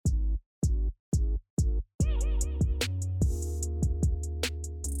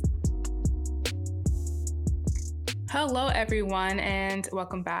Hello, everyone, and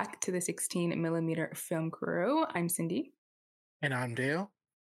welcome back to the 16 millimeter film crew. I'm Cindy. And I'm Dale.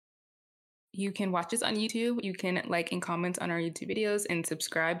 You can watch us on YouTube. You can like and comment on our YouTube videos and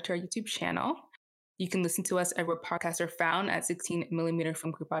subscribe to our YouTube channel. You can listen to us everywhere podcasts are found at 16 millimeter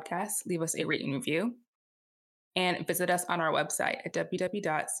film crew podcast. Leave us a rating review and visit us on our website at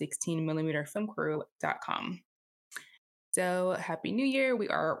www.16millimeterfilmcrew.com. So happy New Year. We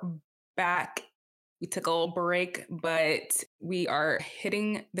are back. We took a little break, but we are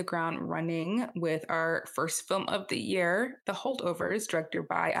hitting the ground running with our first film of the year, The Holdovers, directed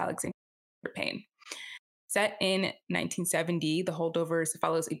by Alexander Payne. Set in 1970, The Holdovers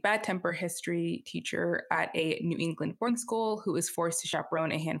follows a bad-tempered history teacher at a New England boarding school who is forced to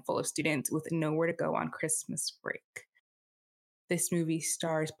chaperone a handful of students with nowhere to go on Christmas break. This movie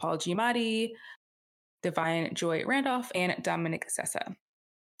stars Paul Giamatti, Divine Joy Randolph, and Dominic Sessa.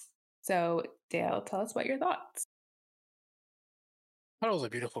 So, Dale, tell us what your thoughts. I thought it was a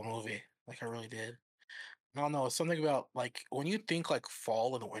beautiful movie. I really did. I don't know, it's something about when you think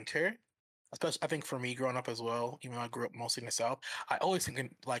fall and winter, especially I think for me growing up as well, even though I grew up mostly in the South, I always think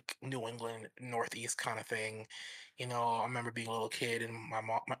in New England, Northeast kind of thing. I remember being a little kid and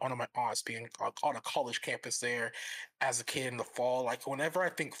one of my aunts being on a college campus there as a kid in the fall. Like whenever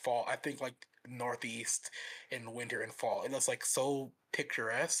I think fall, I think Northeast in winter and fall. It was so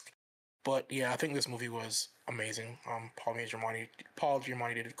picturesque. But yeah, I think this movie was amazing. Paul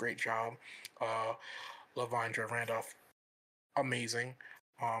Giamatti did a great job. Lavindra Randolph, amazing.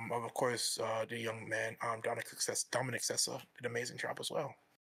 Of course, the young man, Dominic Sessa, did an amazing job as well.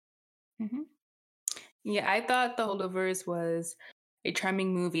 Mm-hmm. Yeah, I thought The Holdovers was a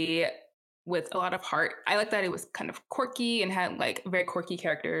charming movie with a lot of heart. I like that it was kind of quirky and had very quirky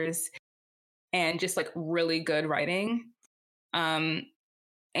characters and just really good writing.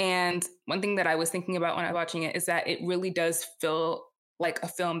 And one thing that I was thinking about when I was watching it is that it really does feel like a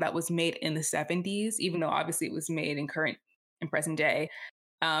film that was made in the 70s, even though obviously it was made in current and present day.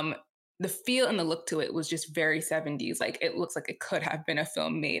 The feel and the look to it was just very 70s. It looks like it could have been a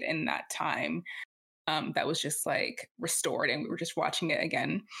film made in that time that was just restored and we were just watching it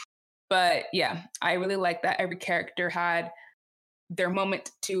again. But yeah, I really like that every character had their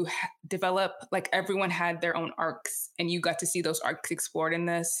moment to develop. Everyone had their own arcs and you got to see those arcs explored in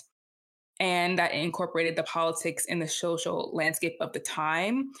this. And that incorporated the politics and the social landscape of the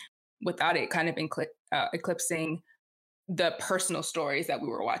time without it kind of eclipsing the personal stories that we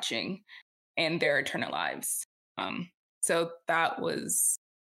were watching and their eternal lives. So I thought it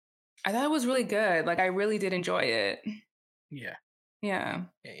was really good. I really did enjoy it. Yeah. Yeah.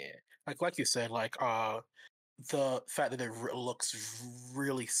 Yeah. Like you said, the fact that it looks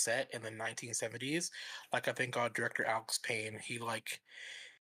really set in the 1970s. I think director Alex Payne, he said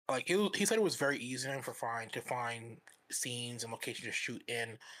it was very easy to find scenes and locations to shoot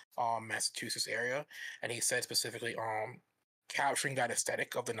in Massachusetts area, and he said specifically capturing that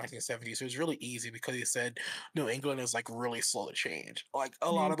aesthetic of the 1970s. It was really easy because he said New England is really slow to change.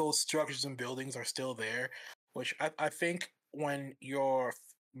 A lot of those structures and buildings are still there, which I think when you're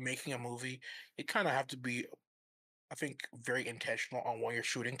making a movie, you kind of have to be, I think, very intentional on what you're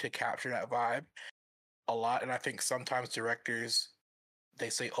shooting to capture that vibe a lot. And I think sometimes directors, they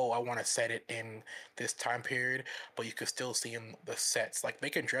say, "Oh, I want to set it in this time period," but you can still see in the sets. They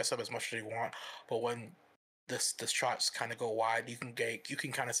can dress up as much as they want, but when the shots kind of go wide, you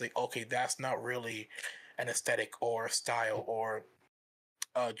can kind of say, "Okay, that's not really an aesthetic or style or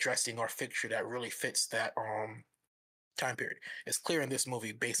dressing or fixture that really fits that time period." It's clear in this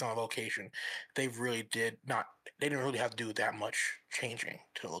movie, based on location, they didn't really have to do that much changing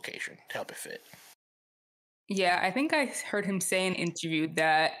to the location to help it fit. Yeah, I think I heard him say in an interview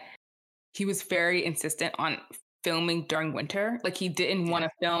that he was very insistent on filming during winter. He didn't want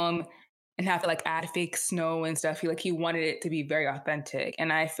to film and have to add fake snow and stuff. He wanted it to be very authentic.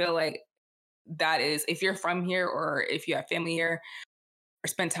 And I feel like that is, if you're from here or if you have family here or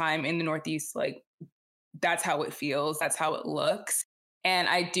spend time in the Northeast, that's how it feels. That's how it looks. And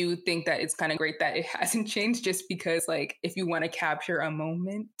I do think that it's kind of great that it hasn't changed, just because if you want to capture a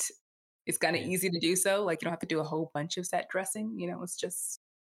moment, it's kind of easy to do so. You don't have to do a whole bunch of set dressing. It's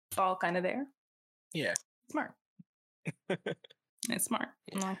all kind of there. Yeah. Smart. It's smart.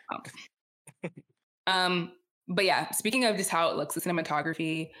 Yeah. But yeah, speaking of just how it looks, the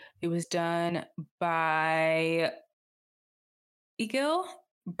cinematography, it was done by Egil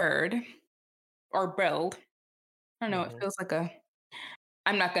Bird or Bild. I don't know. It feels like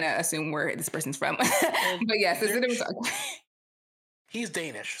I'm not going to assume where this person's from. But yes, he's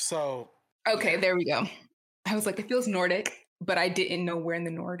Danish. So. Okay, there we go. I was it feels Nordic, but I didn't know where in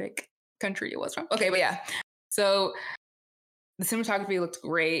the Nordic country it was from. Okay, but yeah. So the cinematography looked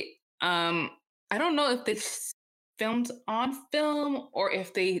great. I don't know if they filmed on film or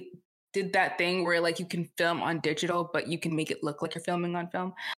if they did that thing where like you can film on digital, but you can make it look like you're filming on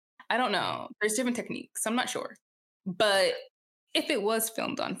film. I don't Mm, know. There's different techniques. I'm not sure. okay. But if it was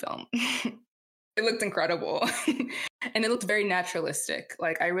filmed on film, it looked incredible. And it looked very naturalistic.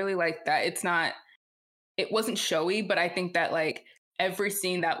 Like I really like that. It wasn't showy, but I think that like every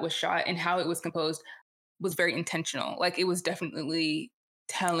scene that was shot and how it was composed was very intentional. Like it was definitely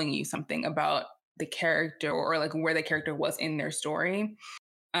telling you something about the character or like where the character was in their story.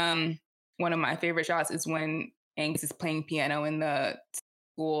 Um, One of my favorite shots is when Angus is playing piano in the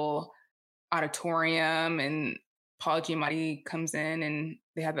school auditorium and Paul Giamatti comes in and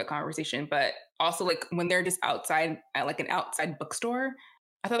they have that conversation. But also like when they're just outside at like an outside bookstore,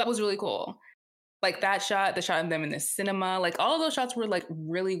 I thought that was really cool. Like that shot, the shot of them in the cinema, like all of those shots were like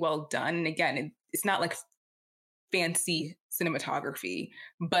really well done. And again, it's not like fancy cinematography,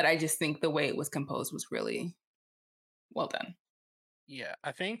 but I just think the way it was composed was really well done. Yeah,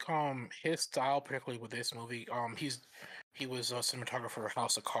 I think his style, particularly with this movie, he was a cinematographer for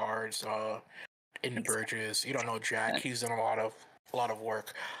House of Cards, In the Makes Burgess. You don't know Jack. sense. He's done a lot of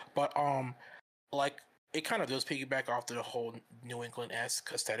work, but like it kind of does piggyback off the whole New England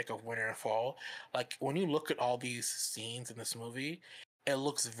esque aesthetic of winter and fall. Like when you look at all these scenes in this movie, it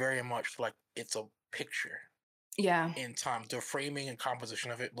looks very much like it's a picture Yeah. in time. The framing and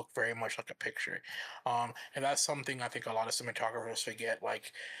composition of it look very much like a picture, and that's something I think a lot of cinematographers forget.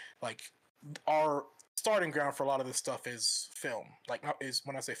 Like our starting ground for a lot of this stuff is film. Like, not is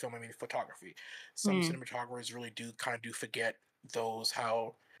when I say film, I mean photography. Some Mm. cinematographers really do kind of do forget those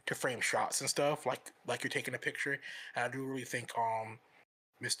how to frame shots and stuff. Like you're taking a picture. And I do really think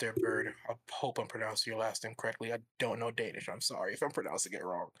Mr. Bird, I hope I'm pronouncing your last name correctly. I don't know Danish. I'm sorry if I'm pronouncing it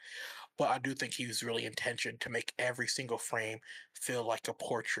wrong. But I do think he was really intentioned to make every single frame feel like a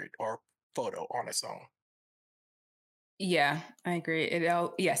portrait or photo on its own. Yeah, I agree.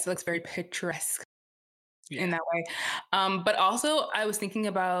 Yes, it looks very picturesque in Yeah, that way. But also I was thinking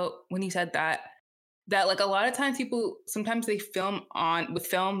about when you said that like a lot of times people sometimes they film on with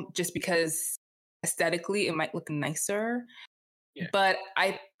film just because aesthetically it might look nicer. yeah, But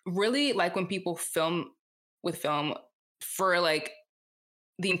I really like when people film with film for like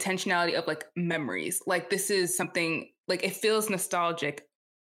the intentionality of like memories. Like this is something like it feels nostalgic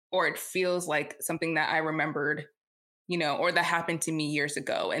or it feels like something that I remembered, or that happened to me years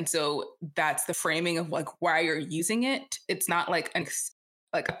ago. And so that's the framing of like why you're using it. It's not like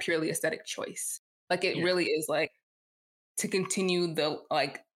like a purely aesthetic choice. Like it yeah, really is like to continue the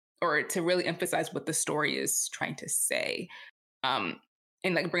like or to really emphasize what the story is trying to say. Um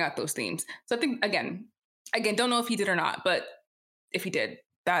and like bring out those themes. So I think again, don't know if he did or not, but if he did,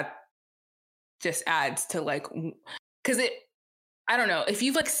 that just adds to like because it I don't know if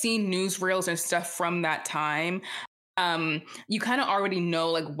you've like seen newsreels and stuff from that time, you kind of already know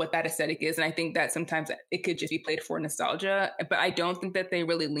like what that aesthetic is, and I think that sometimes it could just be played for nostalgia, but I don't think that they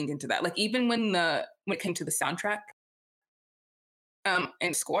really leaned into that. Like even when it came to the soundtrack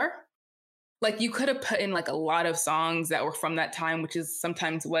and score, like you could have put in like a lot of songs that were from that time, which is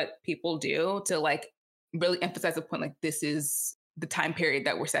sometimes what people do to like really emphasize the point like this is the time period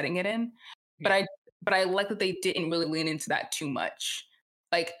that we're setting it in. But yeah, I like that they didn't really lean into that too much.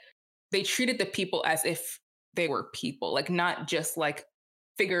 Like they treated the people as if they were people, like not just like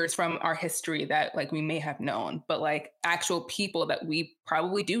figures from our history that like we may have known, but like actual people that we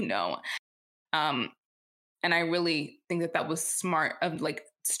probably do know. Um, and I really think that that was smart of like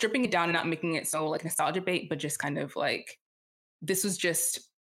stripping it down and not making it so like nostalgia bait, but just kind of like this was just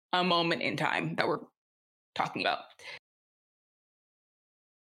a moment in time that we're talking about.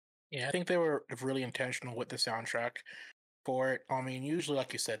 yeah. I think they were really intentional with the soundtrack for it. I mean, usually,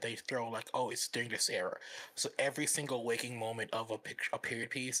 like you said, they throw like, "Oh, it's during this era," so every single waking moment of a period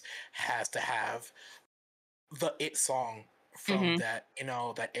piece has to have the it song from Mm-hmm. that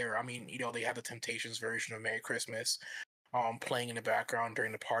that era. I mean, they had the Temptations version of Merry Christmas playing in the background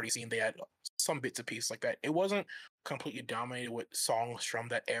during the party scene. They had some bits and pieces like that. It wasn't completely dominated with songs from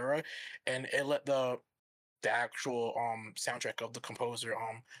that era, and it let the actual soundtrack of the composer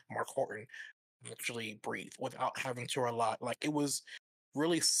Mark Horton actually breathe without having to rely. Like it was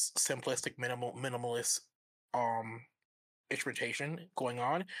really simplistic, minimalist um instrumentation going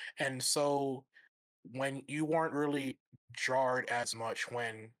on, and so when you weren't really jarred as much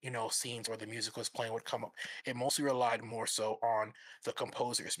when scenes where the music was playing would come up, it mostly relied more so on the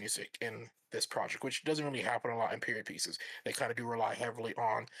composer's music in this project, which doesn't really happen a lot in period pieces. They kind of do rely heavily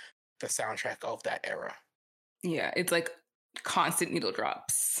on the soundtrack of that era. Yeah, it's like constant needle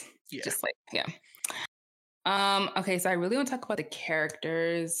drops. Yeah. Just like, yeah. Okay, so I really want to talk about the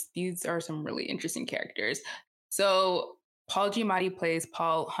characters. These are some really interesting characters. So Paul Giamatti plays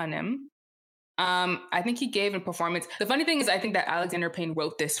Paul Hunnam. I think he gave a performance. The funny thing is, I think that Alexander Payne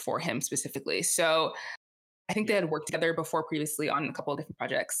wrote this for him specifically. So I think they Yeah, had worked together before previously on a couple of different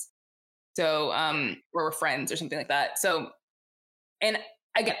projects. So, yeah. or were friends or something like that. So, and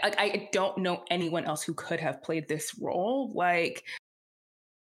again, I don't know anyone else who could have played this role. Like,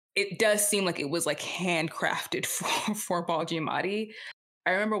 it does seem like it was like handcrafted for Paul Giamatti.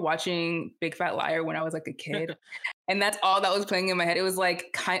 I remember watching Big Fat Liar when I was like a kid, and that's all that was playing in my head. It was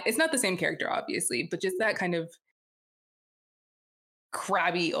like it's not the same character, obviously, but just that kind of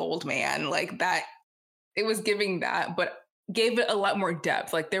crabby old man, like that. It was giving that, but gave it a lot more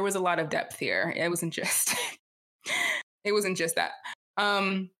depth. Like there was a lot of depth here. It wasn't just it wasn't just that.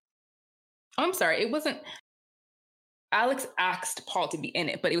 Um, I'm sorry, it wasn't. Alex asked Paul to be in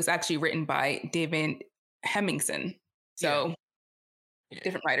it, but it was actually written by David Hemmingson. Yeah, So yeah.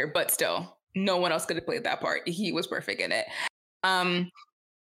 different writer, but still, no one else could have played that part. He was perfect in it. Um,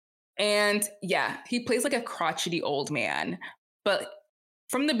 and yeah, he plays like a crotchety old man. But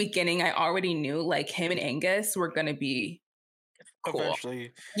from the beginning, I already knew like him and Angus were gonna be cool.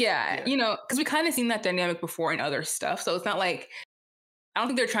 Eventually, Yeah, yeah, you know, because we kind of seen that dynamic before in other stuff. So it's not like I don't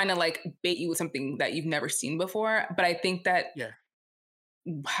think they're trying to like bait you with something that you've never seen before. But I think that yeah,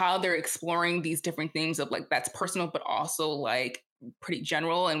 how they're exploring these different things of like that's personal, but also like pretty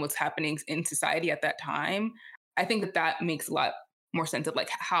general and what's happening in society at that time. I think that that makes a lot more sense of like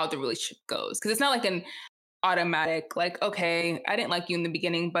how the relationship goes because it's not like an automatic like okay I didn't like you in the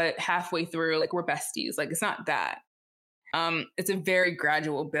beginning but halfway through like we're besties like it's not that it's a very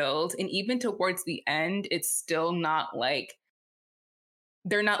gradual build and even towards the end it's still not like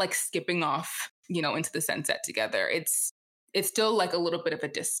they're not like skipping off you know into the sunset together it's still like a little bit of a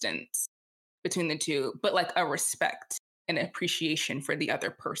distance between the two but like a respect and appreciation for the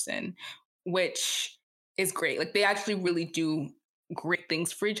other person which is great like they actually really do great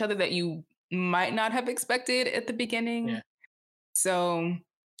things for each other that you might not have expected at the beginning yeah, so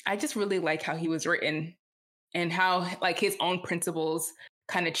I just really like how he was written and how like his own principles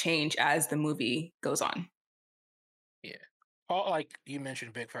kind of change as the movie goes on. yeah. Paul, like you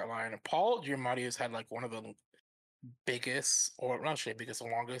mentioned, Big Fat Lion. Paul Giamatti has had like one of the biggest, or not say biggest, the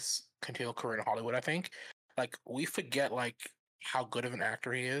longest continual career in Hollywood. I think. Like we forget like how good of an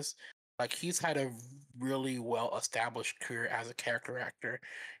actor he is. Like he's had a really well established career as a character actor.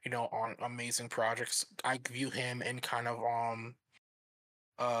 You know, on amazing projects. I view him in kind of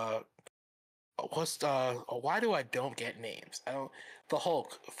uh what's why do I don't get names? I don't the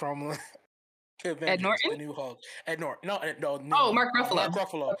Hulk from Ed Avengers, Norton? the new Hulk. No, no, new Oh, one. Mark Ruffalo. Mark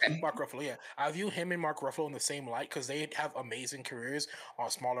Ruffalo. Okay. Mark Ruffalo. Yeah, I view him and Mark Ruffalo in the same light because they have amazing careers on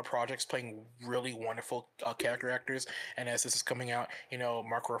smaller projects, playing really wonderful character actors. And as this is coming out, you know,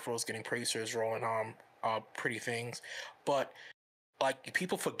 Mark Ruffalo is getting praised for his role in Pretty Things, but like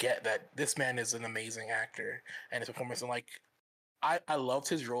people forget that this man is an amazing actor and his performance. And like I loved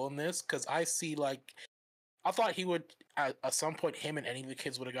his role in this because I see like I thought he would at some point him and any of the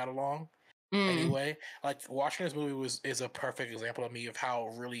kids would have got along Mm, anyway. Like watching this movie is a perfect example of me of how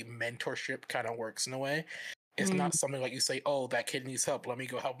really mentorship kind of works in a way. It's mm, not something like you say, "Oh, that kid needs help. Let me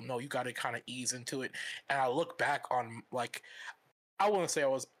go help." No, you got to kind of ease into it. And I look back on like I wouldn't say I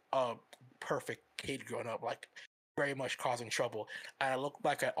was a perfect kid growing up, like very much causing trouble. And I look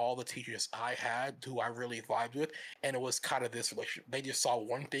back at all the teachers I had who I really vibed with, and it was kind of this relationship. They just saw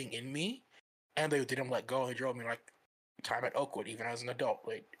one thing in me, and they didn't let go and drove me like time at Oakwood, even as an adult.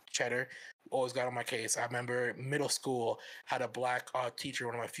 Like Cheddar always got on my case. I remember middle school had a black teacher,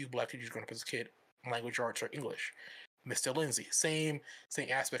 one of my few black teachers growing up as a kid, language arts or English. Mr. Lindsay, same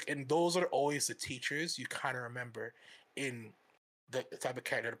aspect, and those are always the teachers you kind of remember in the type of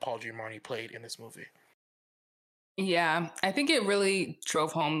character that Paul Giamatti played in this movie. yeah, I think it really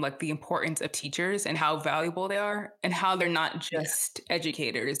drove home like the importance of teachers and how valuable they are and how they're not Yeah, just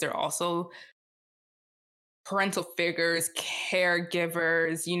educators, they're also parental figures,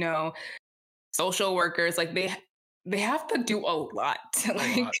 caregivers, you know, social workers, like they have to do a lot. a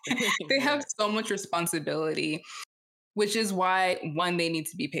Like lot. they Yeah, have so much responsibility, which is why one they need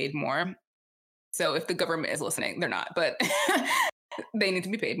to be paid more. So if the government is listening, they're not, but they need to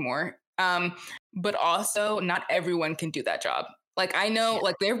be paid more. But also, not everyone can do that job. Like I know, yeah,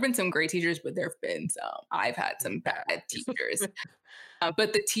 like there have been some great teachers, but there have been some. I've had some bad. bad teachers.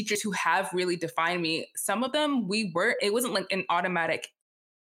 But the teachers who have really defined me, some of them we were. It wasn't like an automatic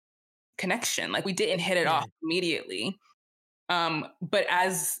connection. Like we didn't hit it off Yeah, immediately. But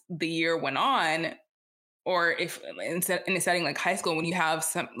as the year went on, or if in a setting like high school, when you have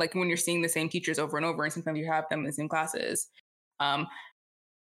some, like when you're seeing the same teachers over and over, and sometimes you have them in the same classes, um,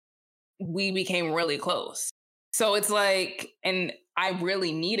 we became really close. So it's like, and I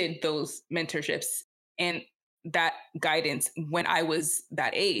really needed those mentorships and that guidance when I was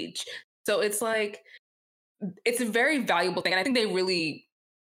that age. So it's like, it's a very valuable thing. And I think they really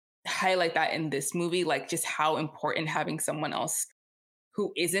highlight that in this movie, like just how important having someone else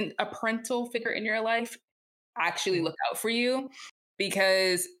who isn't a parental figure in your life actually Mhm. look out for you.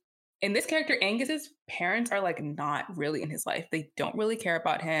 Because in this character, Angus's parents are like not really in his life. They don't really care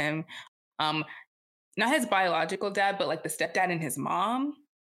about him. Um, Not his biological dad, but like the stepdad and his mom.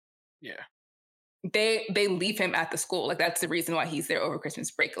 Yeah. They leave him at the school. Like that's the reason why he's there over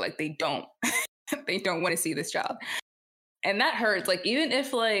Christmas break. Like they don't they don't want to see this child. And that hurts. Like even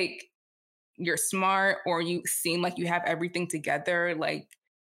if like you're smart or you seem like you have everything together, like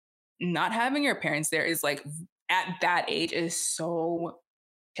not having your parents there is like at that age is so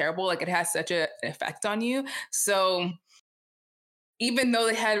terrible. Like it has such an effect on you. So even though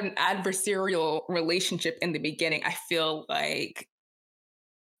they had an adversarial relationship in the beginning, I feel like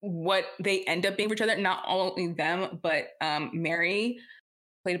what they end up being for each other, not only them, but Mary,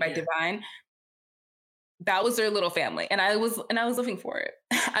 played by Yeah. Divine, that was their little family. And I was living for it.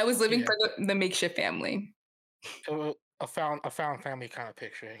 I was living Yeah. for the makeshift family. A found family kind of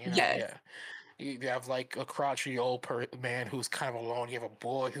picture, Yes. yeah. You have like a crotchety old man who's kind of alone. You have a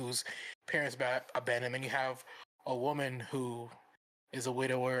boy whose parents abandoned, and you have a woman who is a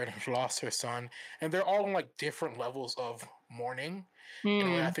widower and has lost her son, and they're all on like different levels of mourning. In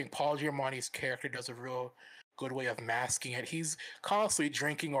a way, I Mm, think Paul Giamatti's character does a real good way of masking it. He's constantly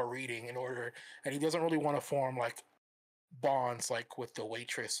drinking or reading in order, and he doesn't really want to form like bonds like with the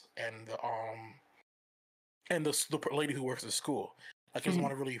waitress and the lady who works at school. Like he doesn't mhm.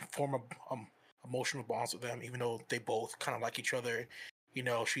 want to really form emotional bonds with them, even though they both kind of like each other.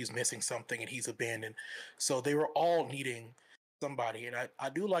 She's missing something and he's abandoned. So they were all needing somebody, and I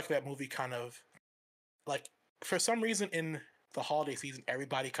do like that movie. Kind of like for some reason in the holiday season,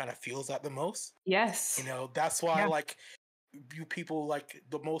 everybody kind of feels that the most. Yes. That's why Yeah. like you people like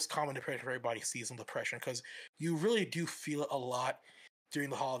the most common depression everybody sees in depression because you really do feel it a lot during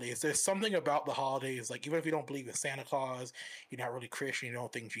the holidays. There's something about the holidays, like even if you don't believe in Santa Claus, you're not really Christian, you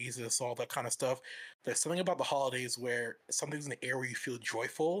don't think Jesus, all that kind of stuff. There's something about the holidays where something's in the air where you feel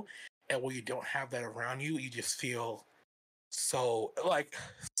joyful, and where you don't have that around you, you just feel so like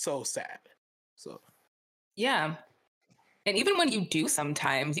so sad. So Yeah. And even when you do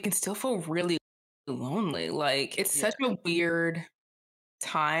sometimes, you can still feel really lonely. Like it's yeah, such a weird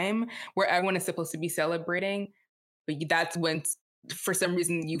time where everyone is supposed to be celebrating, but that's when for some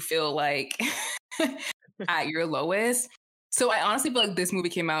reason you feel like at your lowest. So I honestly feel like this movie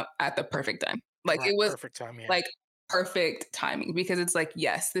came out at the perfect time. Like right, it was perfect time. Yeah, like perfect timing because it's like,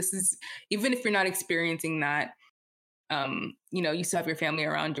 yes, this is, even if you're not experiencing that, you still have your family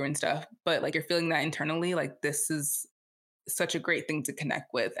around you and stuff, but like you're feeling that internally, like this is such a great thing to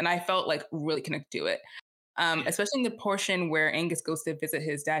connect with. And I felt like really connected to it. yeah, Especially in the portion where Angus goes to visit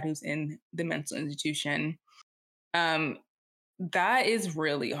his dad who's in the mental institution. Um, that is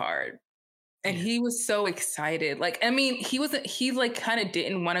really hard. And yeah, he was so excited. Like, I mean, he like kind of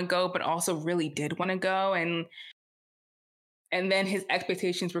didn't want to go, but also really did want to go. And then his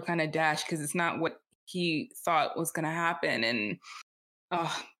expectations were kind of dashed because it's not what he thought was going to happen. And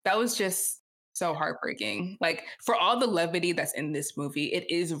that was just so heartbreaking. Like, for all the levity that's in this movie, it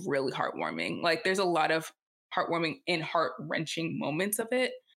is really heartwarming. Like, there's a lot of heartwarming and heart wrenching moments of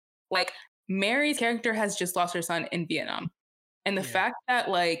it. Like, Mary's character has just lost her son in Vietnam. And the yeah, fact that,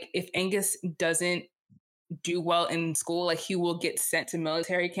 like, if Angus doesn't do well in school, like, he will get sent to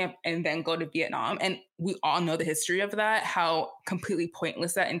military camp and then go to Vietnam. And we all know the history of that, how completely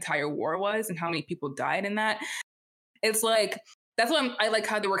pointless that entire war was and how many people died in that. It's like, that's why I like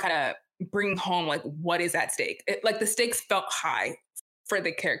how they were kind of bringing home, like, what is at stake. Like, the stakes felt high for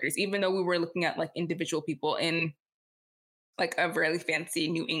the characters, even though we were looking at like individual people in like a really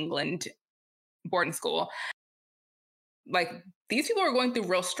fancy New England boarding school. Like, these people are going through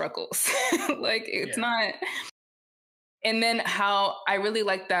real struggles. Like, it's yeah, not. And then how I really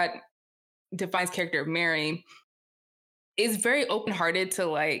like that Define's character of Mary is very open hearted to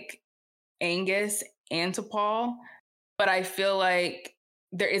like Angus and to Paul. But I feel like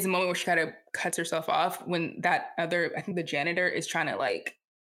there is a moment where she kind of cuts herself off when that other, I think the janitor is trying to like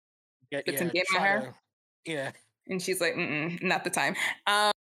yeah, put some yeah. game in Try her. to, yeah, And she's like, not the time.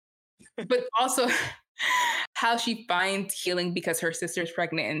 Um, but also how she finds healing because her sister's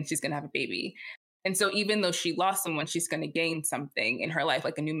pregnant and she's going to have a baby. And so even though she lost someone, she's going to gain something in her life,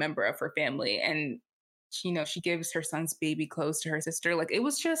 like a new member of her family. And she gives her son's baby clothes to her sister. Like it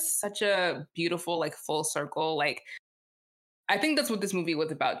was just such a beautiful, like full circle. Like I think that's what this movie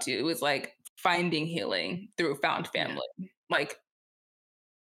was about too. It was like finding healing through found Yeah, family. Like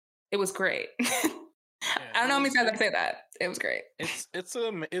it was great. I yeah. don't It know how many was. times I say that. It was great.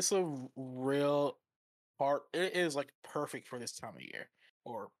 It's a real part. It is like perfect for this time of year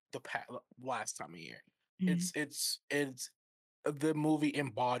or last time of year. Mhm. It's the movie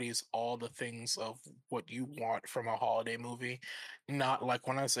embodies all the things of what you want from a holiday movie. Not like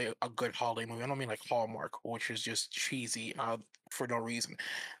when I say a good holiday movie, I don't mean like Hallmark, which is just cheesy for no reason.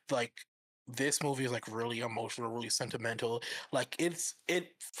 Like this movie is like really emotional, really sentimental. Like it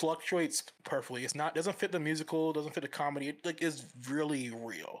fluctuates perfectly. It's not doesn't fit the musical, doesn't fit the comedy. It like is really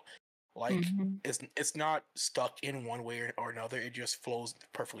real. Like Mhm. it's not stuck in one way or another. It just flows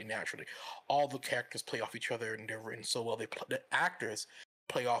perfectly naturally. All the characters play off each other, and they're written so well. The actors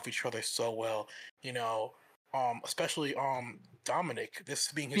play off each other so well. You know, especially Dominic.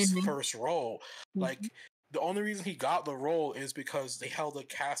 This being his Mhm. first role, Mhm. like the only reason he got the role is because they held a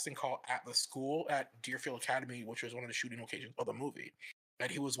casting call at the school at Deerfield Academy, which was one of the shooting locations of the movie.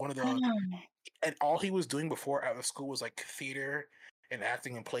 And he was one of the Oh. and all he was doing before at the school was like theater and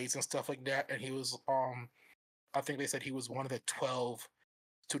acting in plays and stuff like that. And he was I think they said he was one of the 12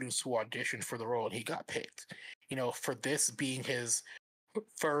 students who auditioned for the role and he got picked. You know, for this being his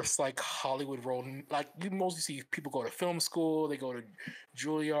first like Hollywood role. Like you mostly see people go to film school, they go to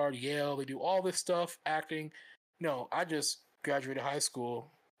Juilliard, Yale, they do all this stuff, acting. No, I just graduated high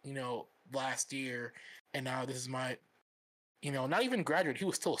school, last year, and now this is my, not even graduate. He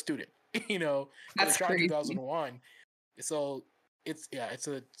was still a student, because it That's shot in crazy. 2001. So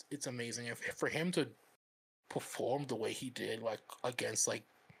it's amazing. If for him to perform the way he did, like against like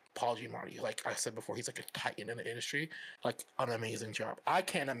Paul Giamatti, like I said before, he's like a titan in the industry, like an amazing job. I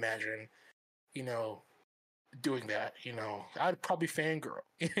can't imagine, you know, doing that. I'd probably fangirl.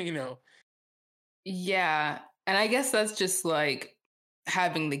 you know, Yeah. And I guess that's just like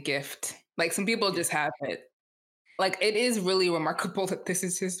having the gift. Like some people yeah, just have it. Like it is really remarkable that this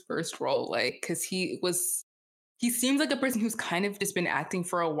is his first role. Like, cause he seems like a person who's kind of just been acting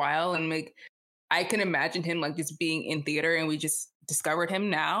for a while. And like, I can imagine him like just being in theater and we just discovered him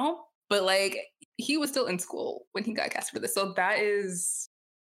now. But like, he was still in school when he got cast for this. So that is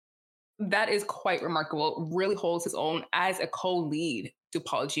quite remarkable. Really holds his own as a co-lead to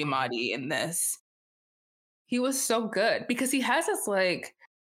Paul hmm Giamatti in this. He was so good because he has this like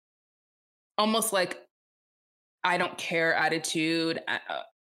almost like I don't care attitude.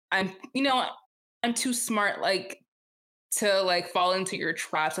 I'm too smart like to like fall into your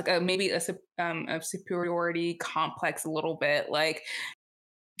traps. Like maybe a superiority complex a little bit. Like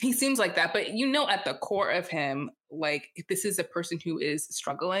he seems like that, but at the core of him, like this is a person who is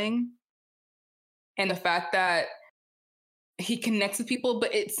struggling, and the fact that he connects with people,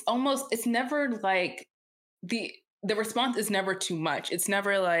 but it's never like the the response is never too much. It's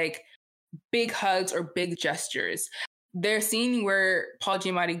never like big hugs or big gestures. There's scene where Paul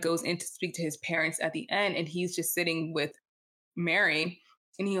Giamatti goes in to speak to his parents at the end, and he's just sitting with Mary,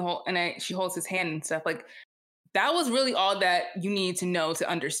 and she holds his hand and stuff. Like that was really all that you need to know to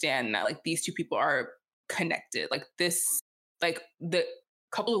understand that like these two people are connected. Like this, like the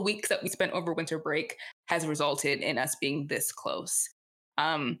couple of weeks that we spent over winter break has resulted in us being this close.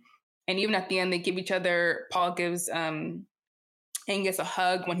 Um, and even at the end, they give each other. Paul gives Angus a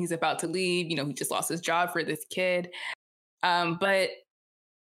hug when he's about to leave. He just lost his job for this kid. But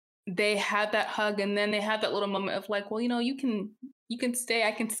they had that hug, and then they had that little moment of like, well, you can stay.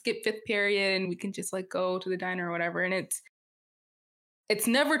 I can skip fifth period, and we can just like go to the diner or whatever. And it's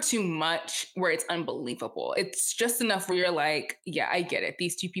never too much where it's unbelievable. It's just enough where you're like, yeah, I get it.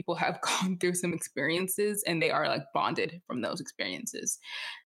 These two people have gone through some experiences, and they are like bonded from those experiences.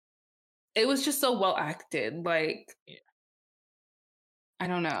 It was just so well acted. Like yeah. I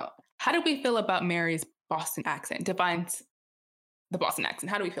don't know. How do we feel about Mary's Boston accent? Defines the Boston accent.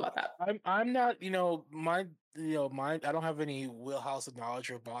 How do we feel about that? I'm not, my I don't have any wheelhouse of knowledge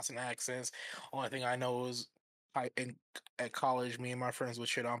of Boston accents. Only thing I know is at college, me and my friends would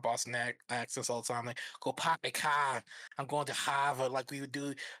shit on Boston accents all the time. Like, go pop the car. I'm going to Harvard. Like we would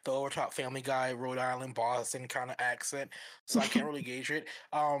do the overtop Family Guy, Rhode Island, Boston kind of accent. So I can't really gauge it.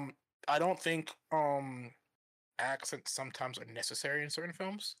 I don't think accents sometimes are necessary in certain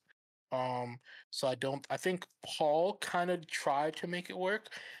films. Um, so I think Paul kind of tried to make it work.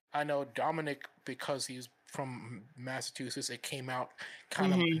 I know Dominic, because he's from Massachusetts, it came out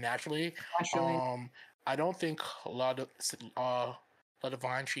kind of Mm-hmm. naturally. Naturally. Um, I don't think a lot of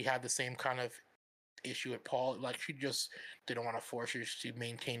Ladavine, she had the same kind of issue with Paul. Like she just didn't want to force her to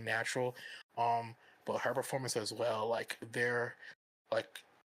maintain natural. Um, but her performance as well. Like like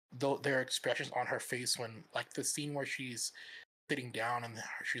though their expressions on her face when like the scene where she's sitting down and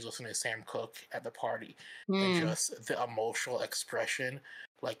she's listening to Sam Cooke at the party, and Mm. just the emotional expression,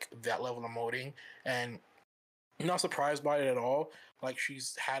 like that level of emoting, and I'm not surprised by it at all. Like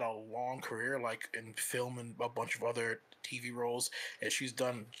she's had a long career, like in film and a bunch of other TV roles, and she's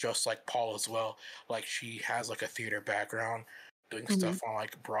done just like Paul as well. Like she has like a theater background, doing Mm-hmm. stuff on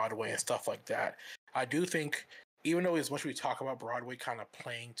like Broadway and stuff like that. I do think, even though as much as we talk about Broadway kind of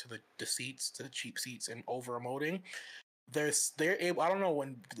playing to the seats, to the cheap seats, and over emoting, they're able. I don't know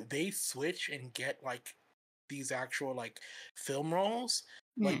when they switch and get like these actual like film roles,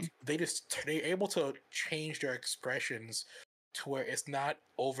 Mm. like they're able to change their expressions to where it's not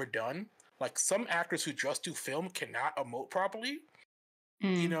overdone. Like some actors who just do film cannot emote properly,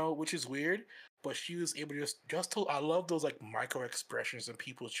 Mm. which is weird. But she was able to just to I love those like micro expressions and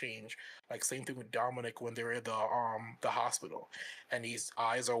people change. Like same thing with Dominic when they're in the hospital, and his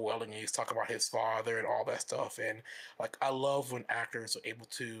eyes are welling and he's talking about his father and all that stuff. And like I love when actors are able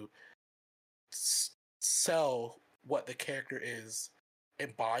to sell what the character is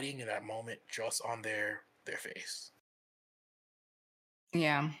embodying in that moment just on their face.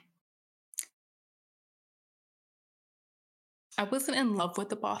 Yeah. I wasn't in love with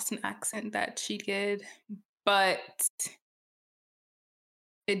the Boston accent that she did, but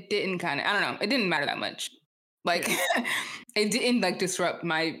it didn't I don't know, it didn't matter that much. Like Yeah, it didn't like disrupt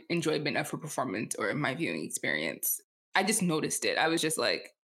my enjoyment of her performance or my viewing experience. I just noticed it. I was just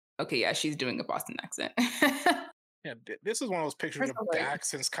like, okay, yeah, she's doing a Boston accent. yeah. This is one of those pictures First where I was the like,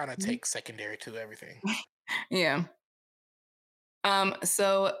 accents kind of "Mhm." take secondary to everything. Yeah.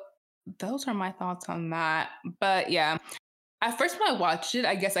 So those are my thoughts on that. But yeah, at first when I watched it,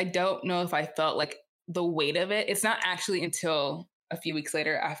 I guess I don't know if I felt like the weight of it. It's not actually until a few weeks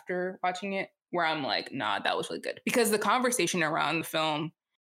later after watching it where I'm like, nah, that was really good. Because the conversation around the film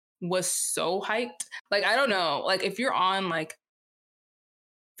was so hyped. Like, I don't know, like if you're on like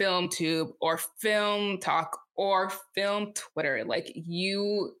film tube or film talk or film Twitter, like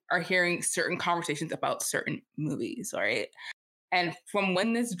you are hearing certain conversations about certain movies, right? And from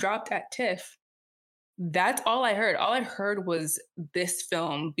when this dropped at TIFF, that's all I heard. All I heard was this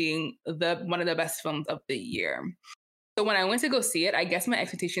film being the one of the best films of the year. So when I went to go see it, I guess my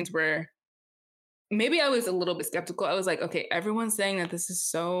expectations were maybe I was a little bit skeptical. I was like, okay, everyone's saying that this is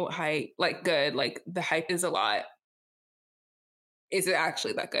so hype, like good, like the hype is a lot. Is it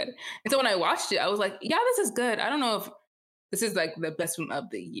actually that good? And so when I watched it, I was like, yeah, this is good. I don't know if this is like the best film of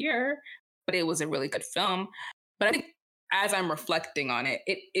the year, but it was a really good film. But I think as I'm reflecting on it,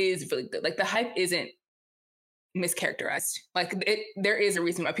 it is really good. Like the hype isn't mischaracterized. Like there is a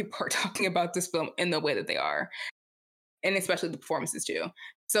reason why people are talking about this film in the way that they are, and especially the performances too.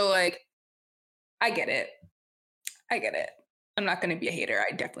 So like, I get it. I get it. I'm not going to be a hater.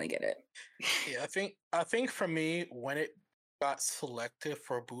 I definitely get it. Yeah, I think for me when it got selected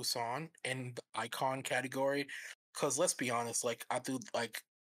for Busan in the icon category, because let's be honest, like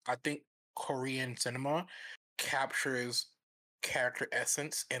I think Korean cinema captures character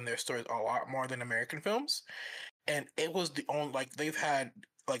essence in their stories a lot more than American films. And it was the only like they've had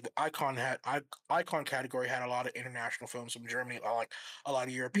like the icon category had a lot of international films from Germany, like a lot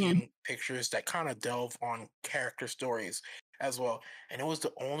of Mhm. European pictures that kind of delve on character stories as well. And it was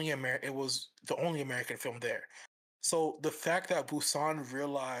the only American film there. So the fact that Busan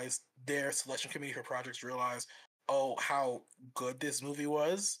realized their selection committee for projects realized, oh, how good this movie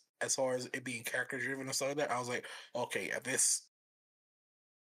was as far as it being character driven and stuff like that, I was like, okay, yeah, this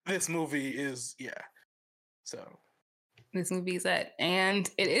movie is yeah. So This movie is it. And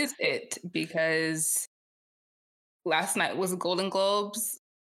it is it because last night was the Golden Globes.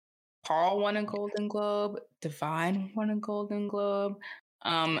 Paul won a Golden Globe. Divine won a Golden Globe.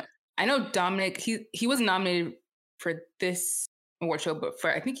 Um, yeah, I know Dominic, he was nominated for this award show, but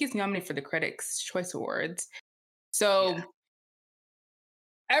I think he's nominated for the Critics' Choice Awards. yeah. So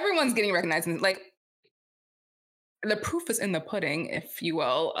everyone's getting recognized. And like the proof is in the pudding, if you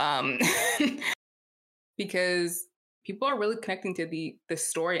will, because people are really connecting to the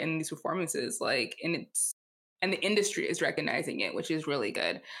story and these performances, like, and the industry is recognizing it, which is really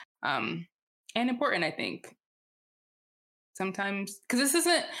good, and important, I think. Sometimes because this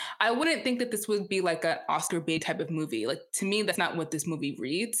isn't, I wouldn't think that this would be like an Oscar bait type of movie. Like to me, that's not what this movie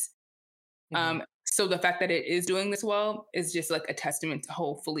reads. Hmm. So the fact that it is doing this well is just like a testament to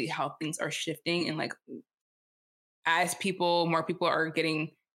hopefully how things are shifting, and like as more people are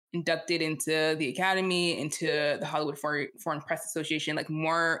getting inducted into the Academy, into the Hollywood Foreign Press Association, like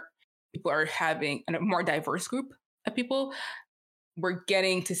more people are having a more diverse group of people. we're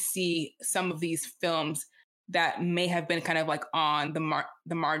getting to see some of these films that may have been kind of like on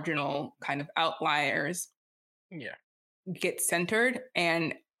the marginal kind of outliers Yeah. get centered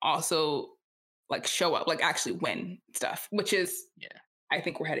and also like show up, like actually win stuff, which is, Yeah. I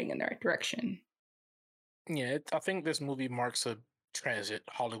think we're heading in the right direction. Yeah, I think this movie marks a transit.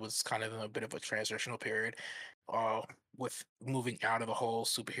 Hollywood's kind of in a bit of a transitional period, uh, with moving out of the whole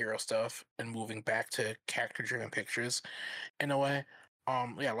superhero stuff and moving back to character-driven pictures in a way.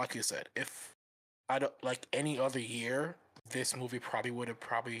 Yeah, like you said, if I don't like any other year, this movie probably would have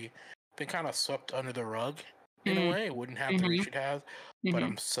probably been kind of swept under the rug in a Mm, way. It wouldn't have the hmm reach it has, but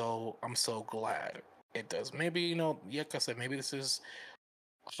hmm I'm so glad it does. Maybe yeah, like I said, maybe this is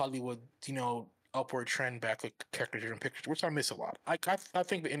Hollywood, upward trend back with character-driven pictures, which I miss a lot. I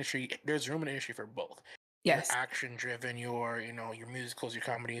think the industry, there's room in the industry for both. Your Yes. action-driven, your musicals, your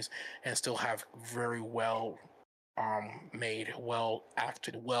comedies, and still have very well made, well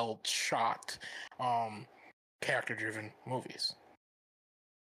acted, well shot, um character-driven movies.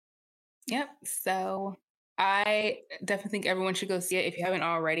 Yep. So I definitely think everyone should go see it. If you haven't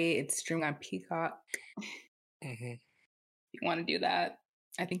already, it's streaming on Peacock. Hmm. If you want to do that,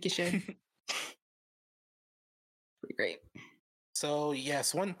 I think you should. Pretty great. So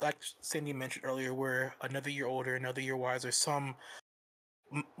yes, one like Cindy mentioned earlier, we're another year older, another year wiser. Some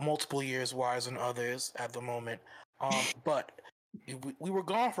multiple years wiser than others at the moment. But we were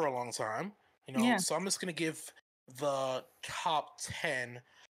gone for a long time, Yeah. so I'm just gonna give the top 10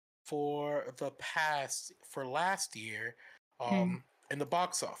 for last year, Mm. in the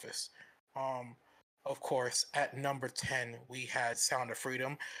box office. Um, of course, at number 10 we had Sound of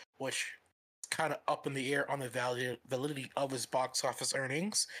Freedom, which is kind of up in the air on the validity of his box office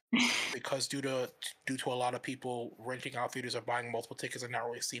earnings, because due to a lot of people renting out theaters or buying multiple tickets and not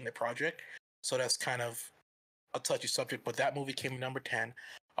really seeing the project. So that's kind of a touchy subject. But that movie came in number 10.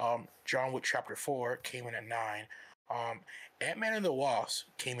 John Wick Chapter 4 came in at 9. Ant-Man and the Wasp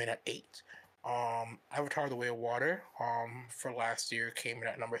came in at 8. Avatar: The Way of Water, for last year, came in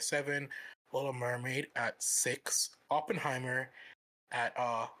at number 7. Little Mermaid at 6. Oppenheimer at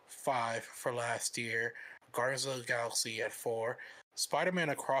 5 for last year. Guardians of the Galaxy at 4. Spider-Man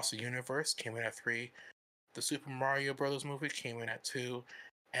Across the Universe came in at 3. The Super Mario Brothers movie came in at 2.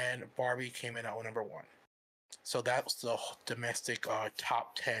 And Barbie came in at number 1. So that was the domestic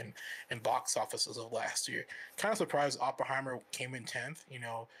top 10 in box offices of last year. Kind of surprised Oppenheimer came in 10th,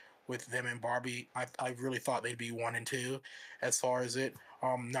 with them and Barbie. I really thought they'd be 1 and 2 as far as it.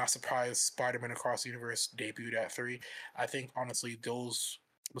 Not surprised Spider-Man Across the Universe debuted at 3. I think, honestly, those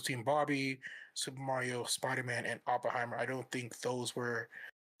between Barbie, Super Mario, Spider-Man, and Oppenheimer, I don't think those were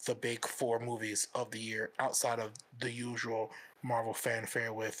the big 4 movies of the year outside of the usual Marvel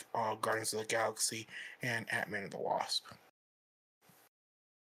fanfare with Guardians of the Galaxy and Ant-Man and the Wasp.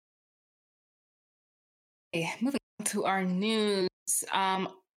 Okay, moving on to our news.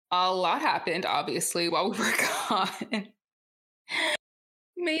 A lot happened, obviously, while we were gone.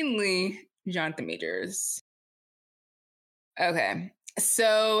 Mainly Jonathan Majors. Okay.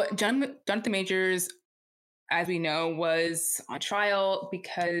 So Jonathan Majors, as we know, was on trial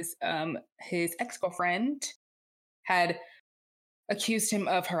because his ex-girlfriend had accused him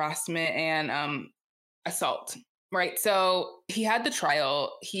of harassment and assault. Right. So he had the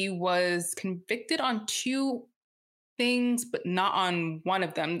trial. He was convicted on 2 things, but not on one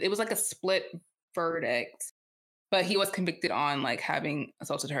of them. It was like a split verdict, but he was convicted on like having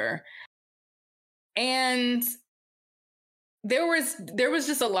assaulted her. And there was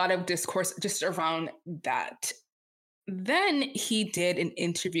just a lot of discourse just around that. Then he did an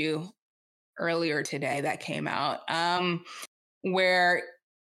interview earlier today that came out, where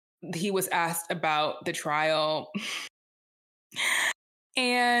he was asked about the trial.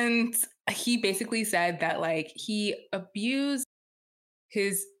 And he basically said that like he abused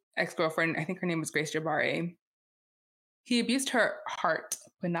his ex-girlfriend, I think her name was Grace Jabari. He abused her heart,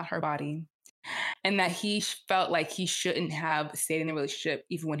 but not her body. And that he felt like he shouldn't have stayed in the relationship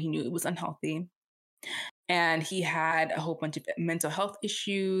even when he knew it was unhealthy. And he had a whole bunch of mental health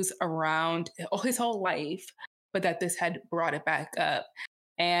issues around his whole life, but that this had brought it back up.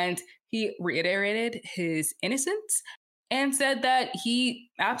 And he reiterated his innocence and said that he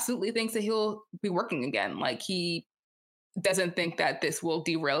absolutely thinks that he'll be working again. Like he doesn't think that this will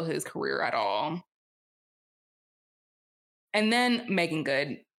derail his career at all. And then Megan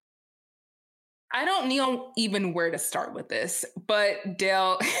Good. I don't know even where to start with this, but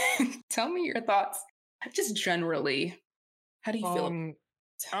Dale, tell me your thoughts, just generally. How do you feel?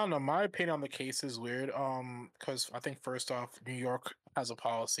 I don't know. My opinion on the case is weird. Because I think first off, New York has a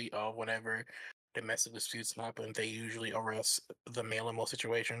policy of whenever domestic disputes happen, they usually arrest the male in most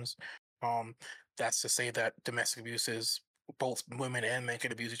situations. Um, that's to say that domestic abuse is both women and men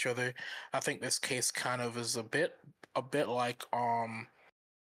can abuse each other. I think this case kind of is a bit like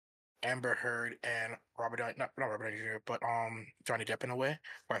Amber Heard and not Robert Downey Jr., but Johnny Depp in a way,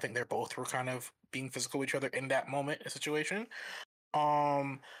 where I think they're both were kind of being physical with each other in that moment, situation.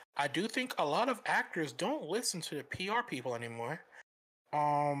 Um, I do think a lot of actors don't listen to the PR people anymore.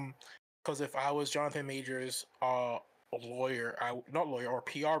 Um, because if I was Jonathan Majors, lawyer, not lawyer or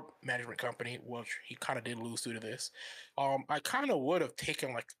PR management company, which he kind of did lose due to this, I kind of would have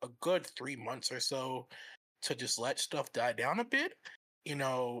taken like a good 3 months or so to just let stuff die down a bit, you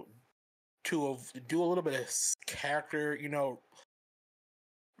know, do a little bit of character,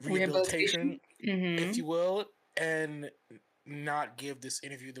 Rehabilitation. rehabilitation, if Mm-hmm. you will, and not give this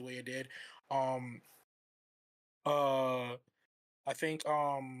interview the way it did. Um, uh, I think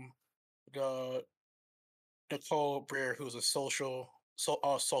the Nicole Breer, who's a sociologist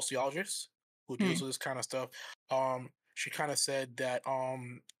who deals with this kind of stuff, she kind of said that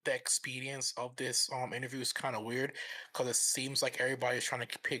the expedience of this interview is kind of weird because it seems like everybody's trying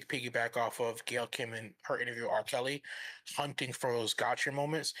to piggyback off of Gail Kim and her interview with R. Kelly, hunting for those gotcha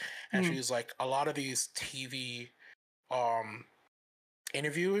moments, and Mm-hmm. she's like, a lot of these TV um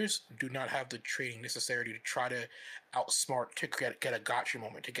interviewers do not have the training necessary to try to outsmart to get a gotcha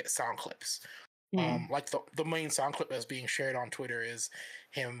moment to get sound clips. Like the main sound clip that's being shared on Twitter is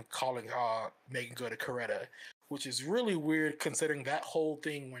him calling Megan Good a Coretta, which is really weird considering that whole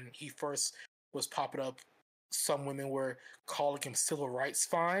thing when he first was popping up. Some women were calling him civil rights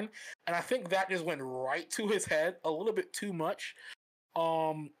fine, and I think that just went right to his head a little bit too much.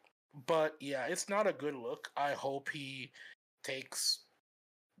 Um, but yeah, it's not a good look. I hope he takes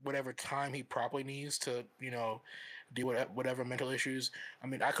whatever time he probably needs to, deal with whatever mental issues. I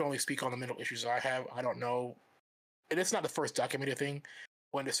mean, I can only speak on the mental issues I have. I don't know. And it's not the first documented thing.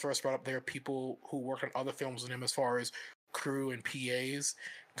 When this first brought up, there are people who work on other films with him as far as crew and PAs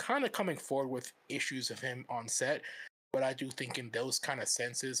kind of coming forward with issues of him on set. But I do think in those kind of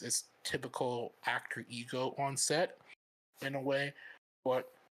senses, it's typical actor ego on set in a way. But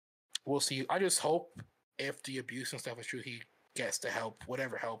we'll see. I just hope if the abuse and stuff is true, he gets the help,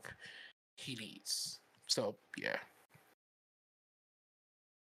 whatever help he needs. So yeah.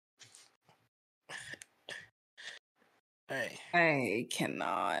 Hey. I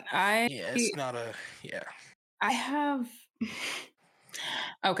cannot. Yeah, it's not a yeah. I have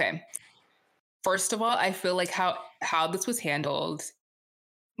okay. First of all, I feel like how this was handled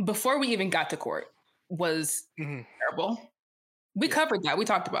before we even got to court was terrible. We covered that. We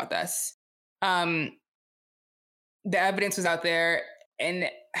talked about this. The evidence was out there, and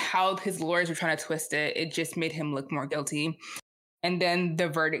how his lawyers were trying to twist it, it just made him look more guilty. And then the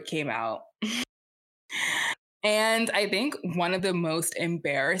verdict came out. And I think one of the most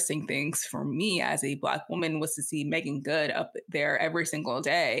embarrassing things for me as a Black woman was to see Megan Good up there every single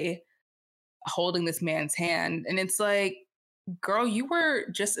day holding this man's hand. And it's like, girl, you were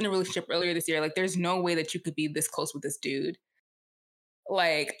just in a relationship earlier this year. Like, there's no way that you could be this close with this dude.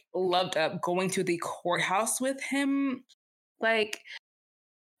 Like, loved up, going to the courthouse with him. Like,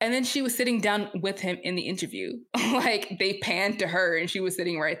 and then she was sitting down with him in the interview. Like, they panned to her and she was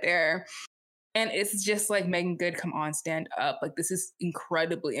sitting right there. And it's just like, Megan Good, come on, stand up. Like, this is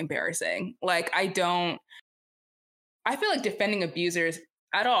incredibly embarrassing. Like, I feel like defending abusers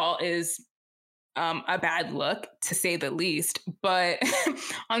at all is a bad look, to say the least. But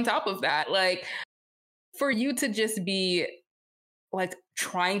on top of that, like, for you to just be like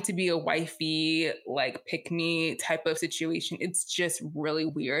trying to be a wifey, like pick me type of situation, it's just really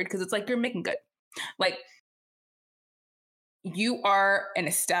weird because it's like, you're Megan Good. Like, you are an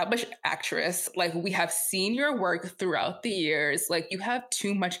established actress. Like, we have seen your work throughout the years. Like, you have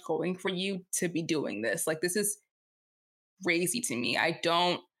too much going for you to be doing this. Like, this is crazy to me. I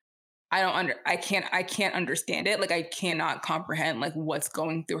can't understand it. Like, I cannot comprehend like what's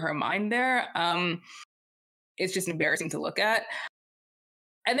going through her mind there. It's just embarrassing to look at.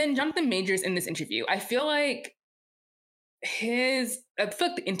 And then Jonathan Majors in this interview, I feel like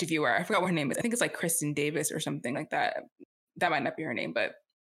the interviewer, I forgot what her name is. I think it's like Kristen Davis or something like that. That might not be her name, but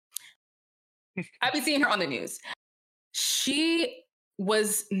I've been seeing her on the news. She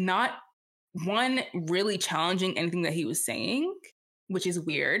was not really challenging anything that he was saying, which is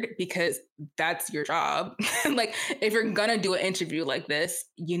weird because that's your job. Like, if you're gonna do an interview like this,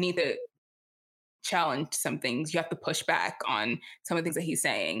 you need to challenge some things. You have to push back on some of the things that he's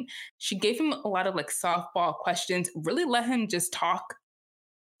saying. She gave him a lot of like softball questions, really let him just talk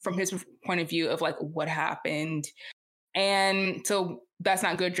from his point of view of like what happened. And so that's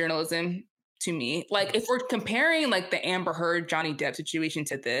not good journalism. to me. Like if we're comparing like the Amber Heard Johnny Depp situation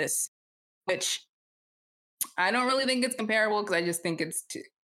to this, which I don't really think it's comparable because I just think it's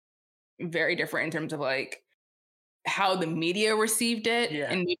very different in terms of like how the media received it.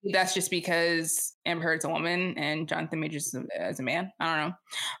 Yeah. And maybe that's just because Amber Heard's a woman and Jonathan Majors is a man. I don't know.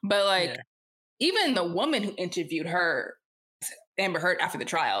 But like even the woman who interviewed her, Amber Heard, after the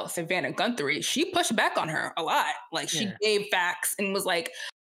trial, Savannah Guthrie, she pushed back on her a lot. Like she gave facts and was like,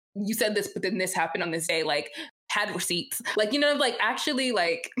 you said this, but then this happened on this day, like had receipts. Like, you know, like actually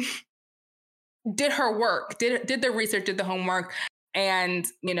like did her work, did the research, did the homework, and,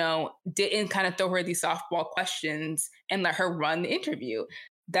 you know, didn't kind of throw her these softball questions and let her run the interview.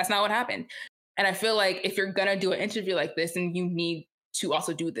 That's not what happened. And I feel like if you're going to do an interview like this, and you need to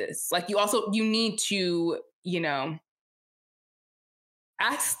also do this, like you need to, you know,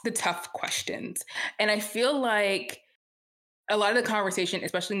 ask the tough questions. And I feel like a lot of the conversation,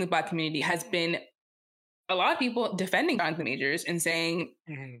 especially in the Black community, has been a lot of people defending Jonathan Majors and saying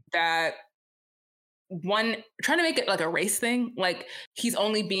that one, trying to make it like a race thing, like he's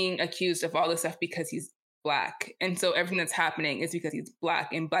only being accused of all this stuff because he's Black. And so everything that's happening is because he's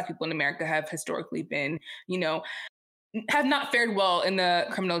Black, and Black people in America have historically been, you know, have not fared well in the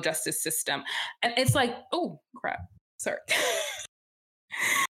criminal justice system. And it's like, oh crap, sorry.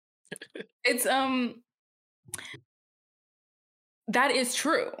 It's that is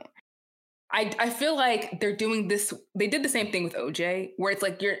true. I feel like they're doing this. They did the same thing with OJ, where it's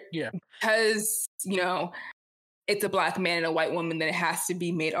like because, you know, it's a Black man and a white woman, then it has to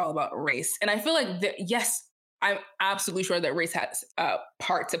be made all about race. And I feel like yes, I'm absolutely sure that race has a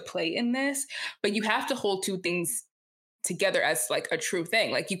part to play in this, but you have to hold two things together as like a true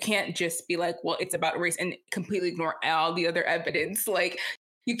thing. Like you can't just be like, well, it's about race and completely ignore all the other evidence. Like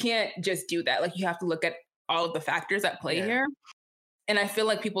you can't just do that. Like you have to look at all of the factors at play here. And I feel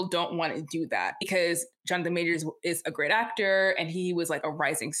like people don't want to do that because Jonathan Majors is a great actor and he was like a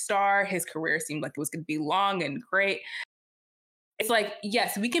rising star. His career seemed like it was going to be long and great. It's like,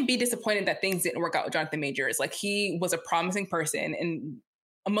 yes, we can be disappointed that things didn't work out with Jonathan Majors. Like he was a promising person and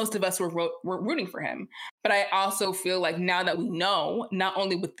most of us were rooting for him. But I also feel like now that we know, not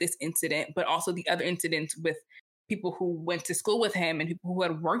only with this incident, but also the other incidents with people who went to school with him and people who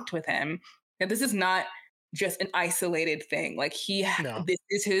had worked with him, that this is not just an isolated thing. Like this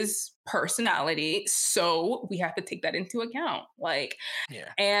is his personality. So we have to take that into account. Like,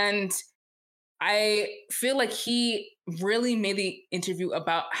 and I feel like he really made the interview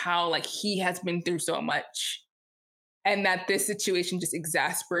about how like he has been through so much and that this situation just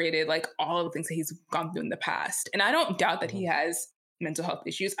exasperated like all of the things that he's gone through in the past. And I don't doubt that he has mental health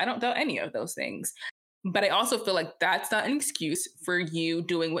issues. I don't doubt any of those things. But I also feel like that's not an excuse for you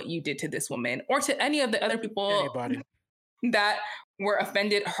doing what you did to this woman or to any of the other people that were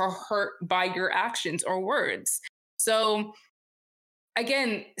offended or hurt by your actions or words. So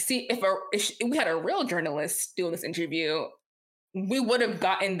again, see, if we had a real journalist doing this interview, we would have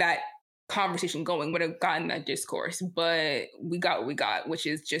gotten that conversation going, would have gotten that discourse. But we got what we got, which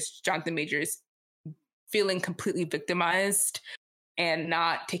is just Jonathan Majors feeling completely victimized and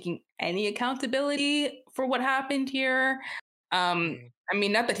not taking any accountability for what happened here. I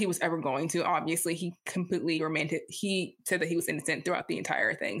mean, not that he was ever going to, obviously he completely he said that he was innocent throughout the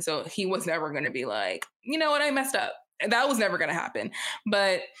entire thing. So he was never going to be like, you know what, I messed up. That was never going to happen.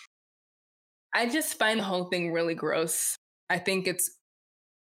 But I just find the whole thing really gross. I think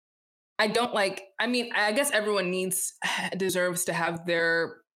I guess everyone deserves to have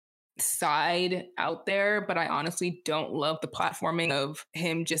their side out there, but I honestly don't love the platforming of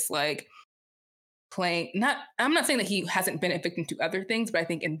him just like playing. I'm not saying that he hasn't been a victim to other things, but I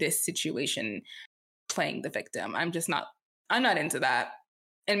think in this situation, playing the victim, I'm not into that.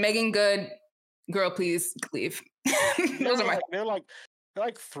 And Megan Good, girl, please leave. Those are they're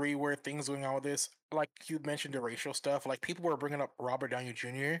like three weird things going on with this. Like you mentioned the racial stuff. Like people were bringing up Robert Downey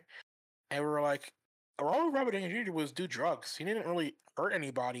Jr. and we were like, Robert Downey Jr. was do drugs. He didn't really hurt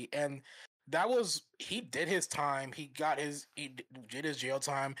anybody, and he did his time. He did his jail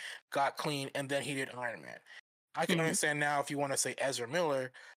time, got clean, and then he did Iron Man. I can understand now if you want to say Ezra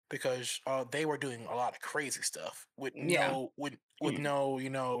Miller because they were doing a lot of crazy stuff with no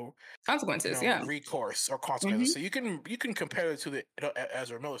consequences, recourse or consequences. So you can compare it to the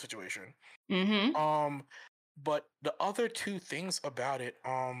Ezra Miller situation. But the other two things about it,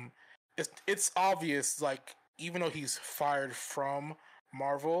 it's obvious. Like even though he's fired from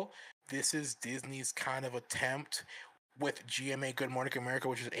Marvel, this is Disney's kind of attempt with GMA Good Morning America,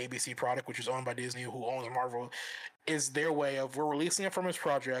 which is an ABC product, which is owned by Disney, who owns Marvel, is their way of we're releasing it from his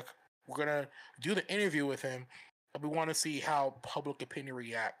project. We're gonna do the interview with him, and we want to see how public opinion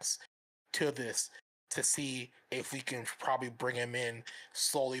reacts. to this to see if we can probably bring him in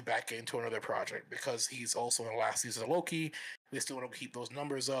slowly back into another project, because he's also in the last season of Loki. They still want to keep those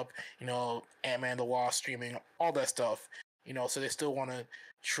numbers up, Ant-Man the Wasp streaming, all that stuff, so they still want to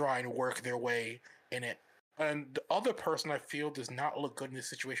try and work their way in it. And the other person I feel does not look good in this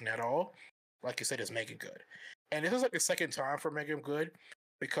situation at all, like you said, is Megan Good. And this is like the second time for Megan Good,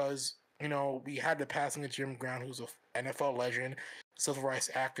 because we had the passing of Jim Brown, who's an NFL legend, civil rights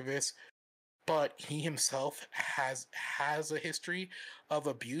activist, but he himself has a history of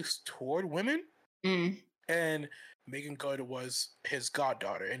abuse toward women. And Megan Good was his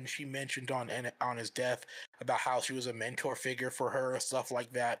goddaughter, and she mentioned on his death about how she was a mentor figure for her, stuff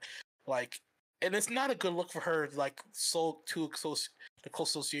like that. And it's not a good look for her, the close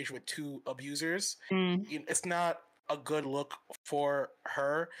association with two abusers. It's not a good look for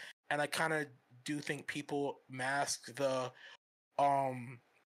her, and I kind of do think people mask the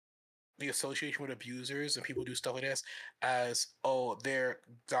association with abusers, and people do stuff like this as, oh, they're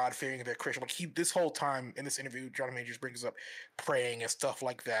God-fearing, they're Christian. This whole time in this interview, Jonathan Majors brings up praying and stuff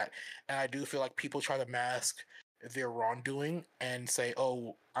like that. And I do feel like people try to mask their wrongdoing and say,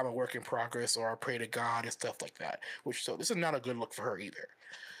 oh, I'm a work in progress, or I pray to God and stuff like that. So this is not a good look for her either.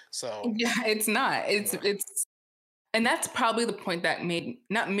 So yeah, it's not. It's and that's probably the point that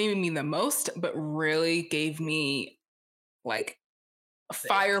not made me the most, but really gave me like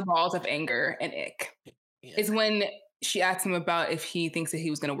fireballs of anger and ick. Yeah. Is when she asked him about if he thinks that he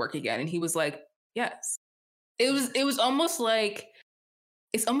was going to work again, and he was like, yes. It was almost like,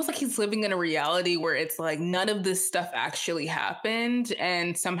 it's almost like he's living in a reality where it's like none of this stuff actually happened,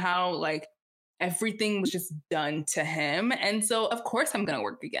 and somehow like everything was just done to him, and so of course I'm going to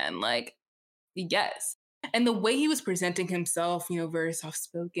work again. Like, yes. And the way he was presenting himself, very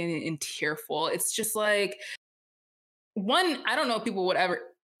soft-spoken and tearful, it's just like, one, I don't know if people would ever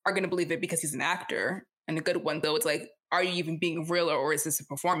are going to believe it because he's an actor, and a good one, though. It's like, are you even being real, or is this a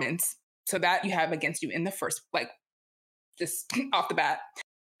performance? So that you have against you in the first, just off the bat.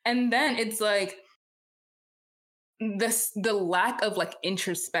 And then it's like the lack of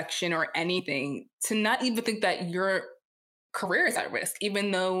introspection or anything, to not even think that your career is at risk, even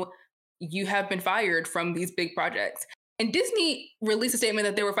though you have been fired from these big projects. And Disney released a statement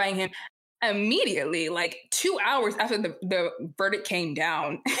that they were firing him immediately, 2 hours after the verdict came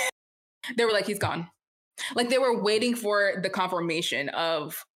down. They were like, he's gone. They were waiting for the confirmation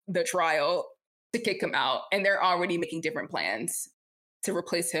of the trial to kick him out, and they're already making different plans to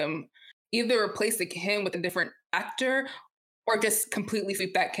replace him. Either replace him with a different actor, or just completely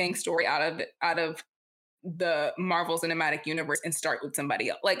sweep that Kang story out of the Marvel Cinematic Universe and start with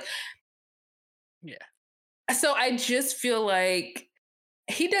somebody else. Yeah. So I just feel like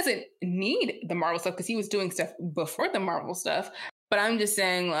he doesn't need the Marvel stuff because he was doing stuff before the Marvel stuff. But I'm just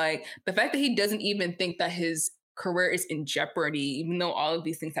saying, the fact that he doesn't even think that his career is in jeopardy, even though all of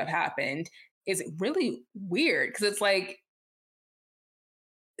these things have happened, is really weird. Because it's like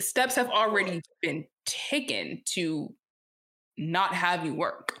steps have already been taken to not have you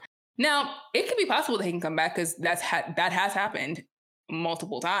work. Now, it could be possible that he can come back because that has happened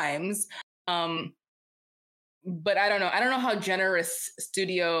multiple times. But I don't know. I don't know how generous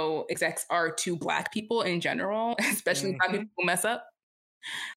studio execs are to Black people in general, especially Black people who mess up.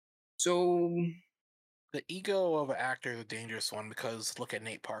 So the ego of an actor is a dangerous one, because look at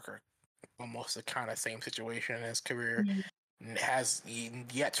Nate Parker, almost the kind of same situation in his career. Has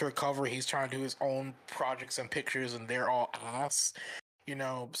yet to recover. He's trying to do his own projects and pictures, and they're all ass.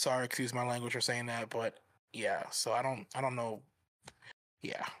 Sorry, excuse my language for saying that, but yeah. So I don't know.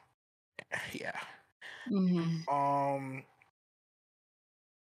 Yeah.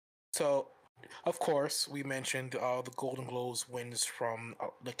 So, of course, we mentioned the Golden Globes wins from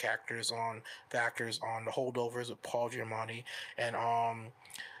the actors on the Holdovers with Paul Giamatti and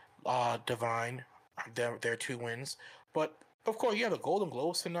Divine. Their two wins, but of course, the Golden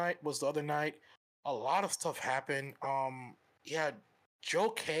Globes tonight was the other night. A lot of stuff happened. Joe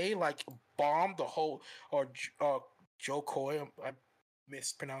K bombed the whole, or Joe Coy. I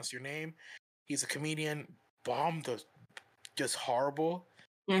mispronounced your name. He's a comedian. Bombed just horrible.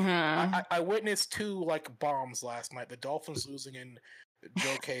 I witnessed two bombs last night. The Dolphins losing and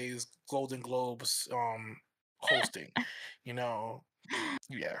Joe K's Golden Globes hosting. Yeah,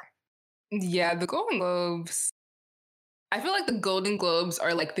 the Golden Globes. I feel like the Golden Globes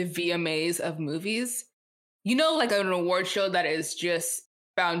are like the VMAs of movies. An award show that is just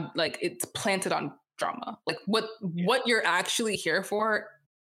found it's planted on drama. What you're actually here for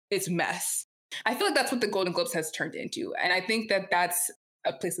is mess. I feel like that's what the Golden Globes has turned into. And I think that that's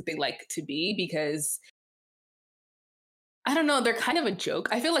a place that they like to be, because I don't know, they're kind of a joke.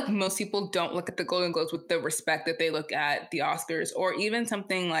 I feel like most people don't look at the Golden Globes with the respect that they look at the Oscars or even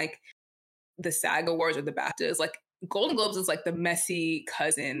something like the SAG Awards or the BAFTAs. Like Golden Globes is like the messy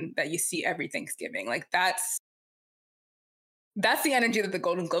cousin that you see every Thanksgiving. Like that's the energy that the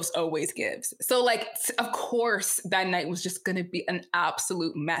Golden Globes always gives. So like of course that night was just going to be an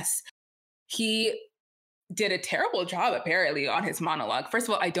absolute mess. He did a terrible job apparently on his monologue. First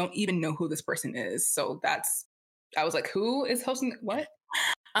of all, I don't even know who this person is. So I was like, who is hosting what?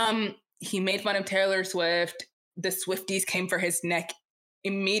 He made fun of Taylor Swift. The Swifties came for his neck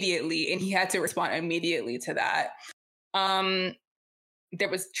immediately, and he had to respond immediately to that. There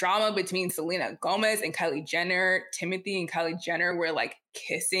was drama between Selena Gomez and Kylie Jenner. Timothy and Kylie Jenner were like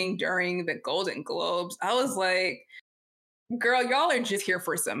kissing during the Golden Globes. I was like, girl, y'all are just here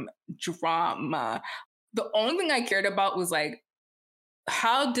for some drama. The only thing I cared about was like,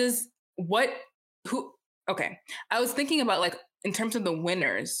 okay. I was thinking about like, in terms of the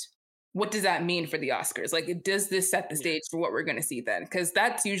winners, what does that mean for the Oscars? Like, does this set the stage for what we're going to see then? Because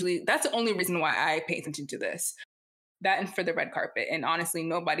that's the only reason why I pay attention to this. That and for the red carpet. And honestly,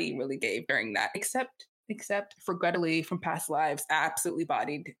 nobody really gave during that, except for Greta Lee from Past Lives, absolutely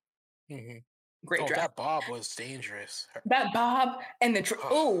bodied. Mm-hmm. Great dress. That bob was dangerous. That bob and the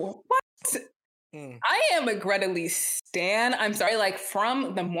what? I am a Greta Lee stan. I'm sorry, like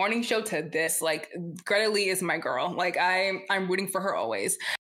from the morning show to this, like Greta Lee is my girl. Like I'm rooting for her always.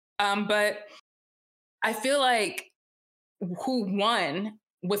 But I feel like who won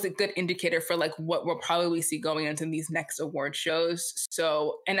was a good indicator for like what we'll probably see going into these next award shows.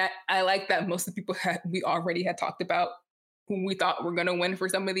 So, and I like that most of the people we already had talked about who we thought were going to win for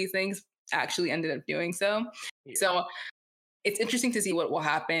some of these things actually ended up doing so. Yeah. So it's interesting to see what will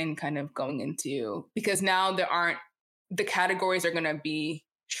happen kind of going into, because now the categories are going to be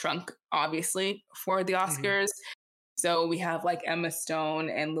shrunk, obviously, for the Oscars. So we have like Emma Stone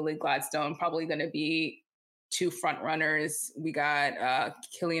and Lily Gladstone probably going to be two front runners. We got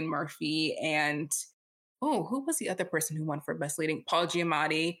Cillian Murphy and who was the other person who won for Best Leading? Paul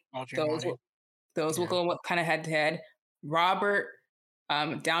Giamatti. Those will go kind of head to head. Robert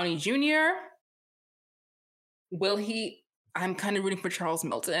Downey Jr. Will he? I'm kind of rooting for Charles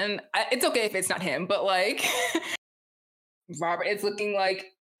Milton. It's okay if it's not him, but like Robert, it's looking like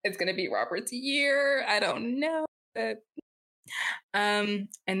it's going to be Robert's year. I don't know. And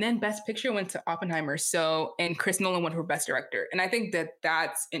then Best Picture went to Oppenheimer. And Chris Nolan won for Best Director. And I think that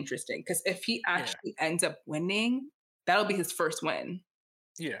that's interesting because if he actually ends up winning, that'll be his first win.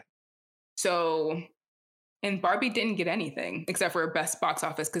 Yeah. So, and Barbie didn't get anything except for Best Box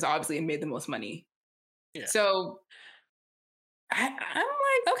Office because obviously it made the most money. Yeah. So I'm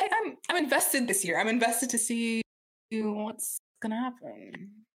like, okay, I'm invested this year. I'm invested to see what's gonna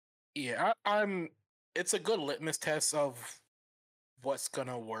happen. Yeah, it's a good litmus test of what's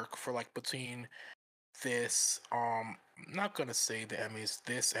gonna work for like between this. I'm not gonna say the Emmys,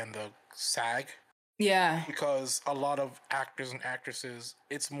 this and the SAG. Yeah. Because a lot of actors and actresses,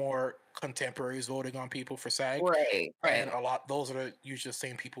 it's more contemporaries voting on people for SAG. Right. And those are usually the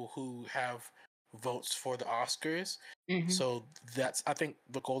same people who have votes for the Oscars. So I think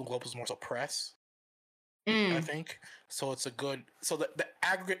the Golden Globe is more so press. I think. So it's the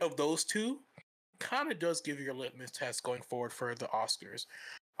aggregate of those two kind of does give you a litmus test going forward for the Oscars.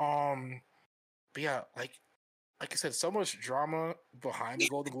 But yeah, like I said, so much drama behind the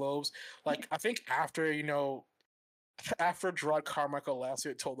Golden Globes. Like I think after Gerard Carmichael last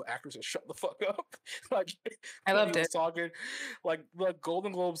year told the actors to shut the fuck up. Like I loved it. Talking, like the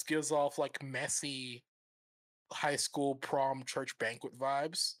Golden Globes gives off like messy high school prom church banquet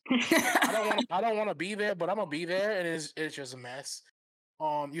vibes. I don't want to be there, but I'm gonna be there, and it's just a mess.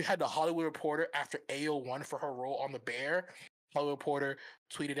 You had the Hollywood Reporter after Ayo won for her role on The Bear. Hollywood Reporter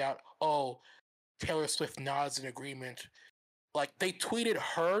tweeted out, "Oh, Taylor Swift nods in agreement." Like they tweeted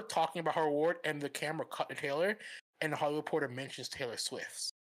her talking about her award, and the camera cut to Taylor, and the Hollywood Reporter mentions Taylor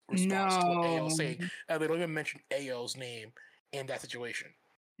Swift's response to what Ayo saying, and they don't even mention Ayo's name in that situation.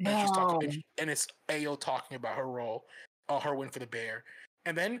 No. And it's Ayo talking about her role, her win for The Bear,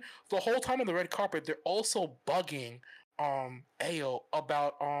 and then the whole time on the red carpet, they're also bugging Ayo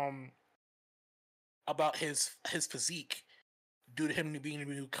about his physique due to him being a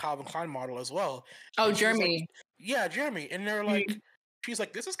new Calvin Klein model as well. Oh, Jeremy. Jeremy. And they're like, she's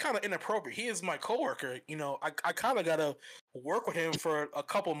like, this is kind of inappropriate. He is my coworker. I kind of got to work with him for a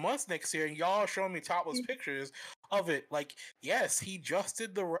couple months next year. And y'all showing me topless pictures of it. Like, yes, he just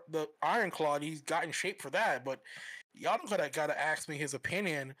did the Iron Claw. And he's got in shape for that. But y'all don't gotta ask me his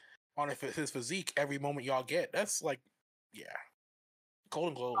opinion on his physique every moment y'all get. That's like, yeah.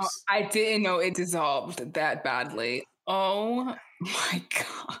 Golden Globes. I didn't know it dissolved that badly. Oh my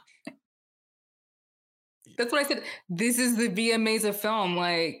God. Yeah. That's what I said. This is the VMAs of film.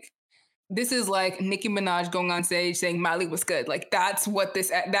 Like, this is like Nicki Minaj going on stage saying Miley was good. Like, that's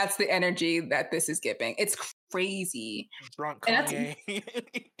the energy that this is giving. It's crazy. Drunk And that's, Kanye.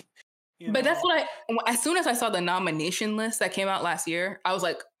 You but that's know? what as soon as I saw the nomination list that came out last year, I was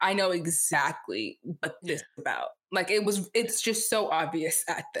like, I know exactly what this Yeah. is about. Like, it's just so obvious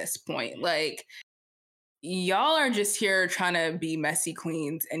at this point. Like, y'all are just here trying to be messy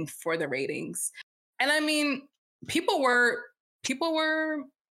queens and for the ratings. And I mean, people were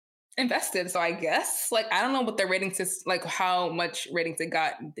invested. So I guess, like, I don't know what the ratings is, like how much ratings it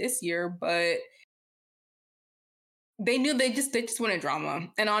got this year, but they knew they just wanted drama.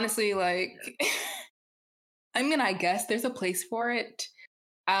 And honestly, like, I mean, I guess there's a place for it.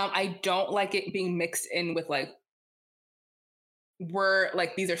 I don't like it being mixed in with like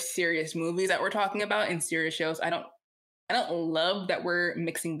these are serious movies that we're talking about and serious shows. I don't love that we're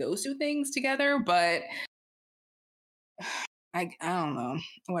mixing those two things together, but I don't know.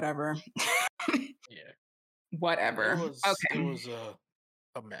 Whatever. Yeah. It Whatever. was it Okay. was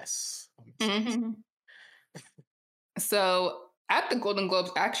a mess. Mhm. So at the Golden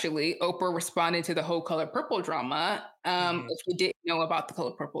Globes, actually, Oprah responded to the whole Color Purple drama. Mm-hmm. If you didn't know about the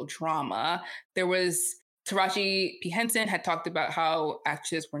Color Purple drama, there was Taraji P. Henson had talked about how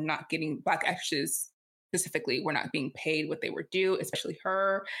Black actors specifically were not being paid what they were due, especially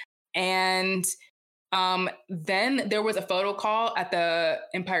her. And then there was a photo call at the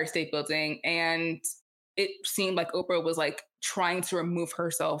Empire State Building, and it seemed like Oprah was like trying to remove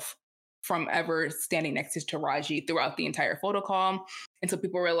herself from ever standing next to Taraji throughout the entire photo call. And so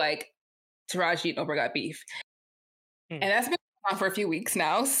people were like, Taraji and Oprah got beef. Mm-hmm. And that's been on for a few weeks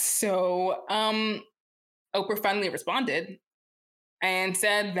now. So Oprah finally responded and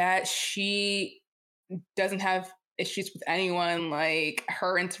said that she doesn't have issues with anyone. Like,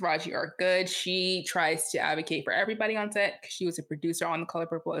 her and Taraji are good. She tries to advocate for everybody on set because she was a producer on The Color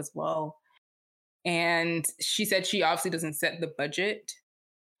Purple as well. And she said she obviously doesn't set the budget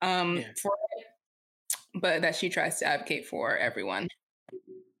Yeah. for it, but that she tries to advocate for everyone and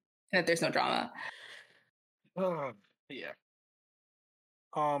that there's no drama. Yeah.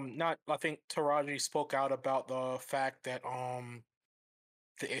 Not. I think Taraji spoke out about the fact that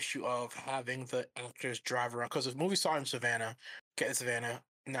the issue of having the actors drive around because the movie started in Savannah. Get to Savannah,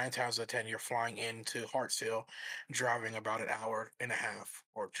 9 times out of 10, you're flying into Hartsville, driving about an hour and a half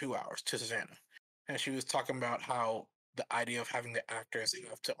or 2 hours to Savannah. And she was talking about how the idea of having the actors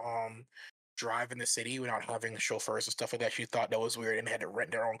have to drive in the city without having chauffeurs and stuff like that, she thought that was weird and had to rent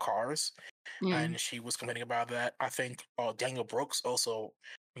their own cars. Mm. And she was complaining about that. I think Daniel Brooks also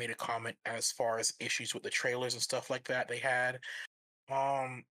made a comment as far as issues with the trailers and stuff like that they had.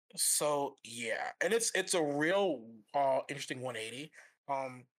 Um, so yeah, and it's a real interesting 180.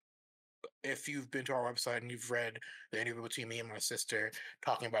 Um, if you've been to our website and you've read the interview between me and my sister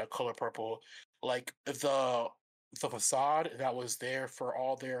talking about Color Purple, like the facade that was there for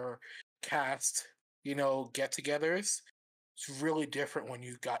all their cast, get-togethers, it's really different when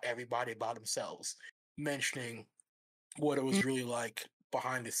you got everybody by themselves mentioning what it was really like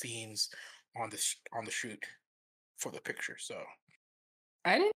behind the scenes on the shoot for the picture. So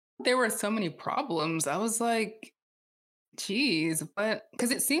I didn't know there were so many problems. I was like, geez, but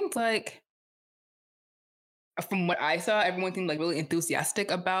because it seemed like from what I saw, everyone seemed like really enthusiastic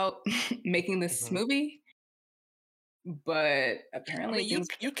about making this mhm. movie. But I apparently mean, you things.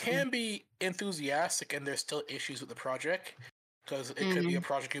 you can be enthusiastic, and there's still issues with the project because it could be a Mm,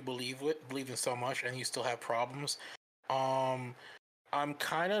 project you believe in so much, and you still have problems. Um, I'm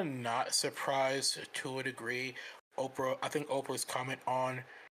kind of not surprised to a degree. I think Oprah's comment on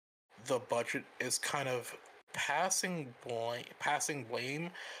the budget is kind of passing blame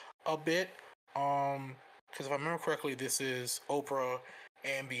a bit. Because if I remember correctly, this is Oprah,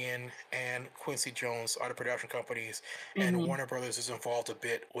 Ambien, and Quincy Jones are the production companies, and mhm. Warner Brothers is involved a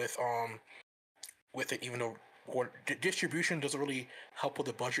bit with it, even though distribution doesn't really help with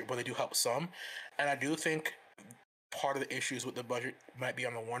the budget, but they do help some. And I do think part of the issues with the budget might be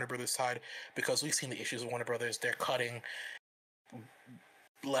on the Warner Brothers side because we've seen the issues with Warner Brothers. They're cutting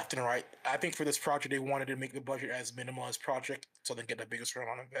left and right. I think for this project, they wanted to make the budget as minimal as project so they can get the biggest return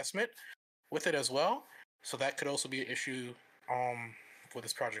on investment with it as well. So that could also be an issue for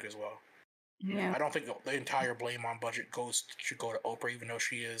this project as well. Yeah. I don't think the entire blame on budget should go to Oprah, even though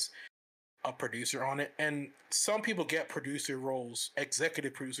she is a producer on it. And some people get producer roles,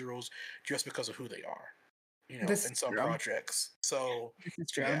 executive producer roles, just because of who they are, This is in some true. projects. So This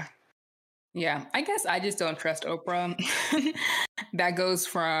is true. yeah, Yeah. I guess I just don't trust Oprah. That goes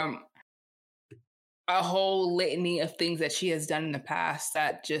from a whole litany of things that she has done in the past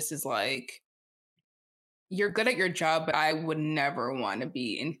that just is like, you're good at your job, but I would never want to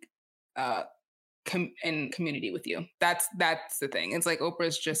be uh in community with you. That's the thing. It's like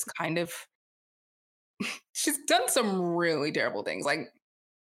Oprah's just kind of, she's done some really terrible things. Like,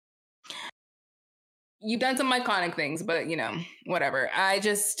 you've done some iconic things, but whatever. I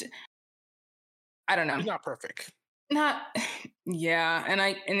don't know. She's not perfect, Not yeah,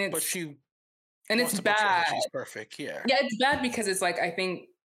 but she and wants it's to portray bad. that she's perfect. Yeah. Yeah, it's bad because it's like, I think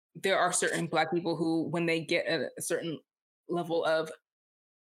there are certain Black people who, when they get a certain level of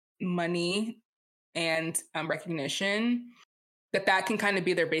money and recognition, that can kind of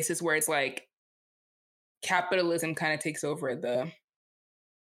be their basis, where it's like capitalism kind of takes over the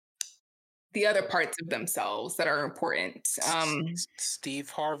other parts of themselves that are important. Steve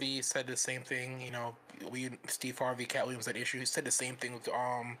Harvey said the same thing. You know, Steve Harvey, Cat Williams had issue. He said the same thing with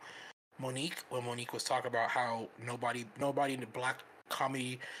Monique, when Monique was talking about how nobody in the Black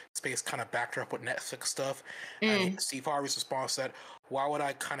comedy space kind of backed her up with Netflix stuff. And Steve Harvey's response said, "Why would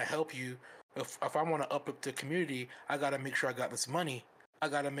I kind of help you if I want to uplift the community? I got to make sure I got this money. I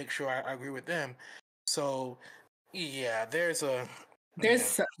got to make sure I agree with them." So yeah, there's stuff.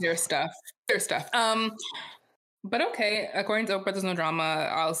 There's stuff. But okay, according to Oprah, there's no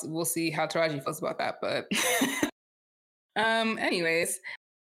drama. We'll see how Taraji feels about that. But anyways,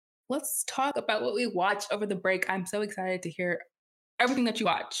 let's talk about what we watched over the break. I'm so excited to hear everything that you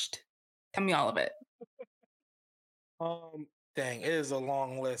watched. Tell me all of it. Dang, it is a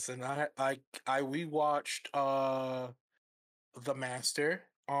long list, and I rewatched The Master.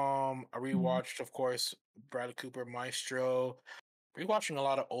 I rewatched, of course, Bradley Cooper, Maestro. Rewatching a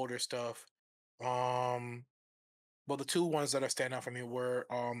lot of older stuff. Well, the two ones that are standing out for me were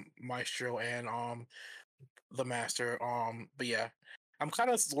Maestro and The Master. But yeah, I'm kind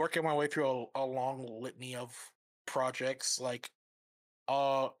of working my way through a long litany of projects. Like,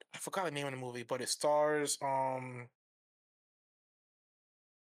 I forgot the name of the movie, but it stars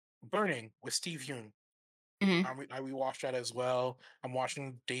Burning with Steve Yeun. I rewatched that as well. I'm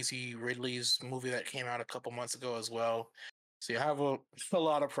watching Daisy Ridley's movie that came out a couple months ago as well. So you have a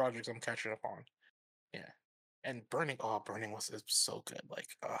lot of projects I'm catching up on. Yeah, and Burning was so good. Like,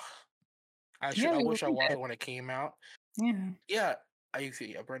 Yeah, I we wish I will watched it when it came out. Yeah. Yeah,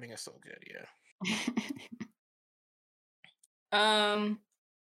 Burning is so good. Yeah.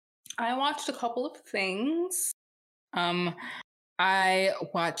 I watched a couple of things. I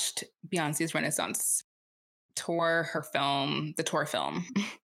watched Beyonce's Renaissance tour, the tour film.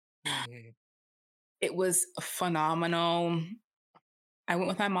 It was phenomenal. I went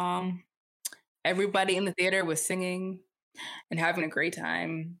with my mom. Everybody in the theater was singing and having a great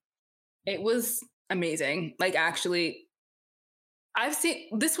time. It was amazing. Like, actually,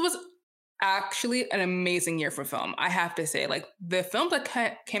 this was actually an amazing year for film. I have to say, like, the films that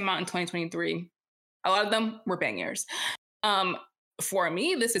came out in 2023, a lot of them were bangers. For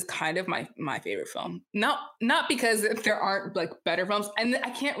me, this is kind of my favorite film. Not because there aren't like better films, and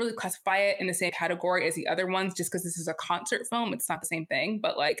I can't really classify it in the same category as the other ones, just because this is a concert film. It's not the same thing,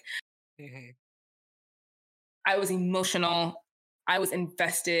 but like, I was emotional. I was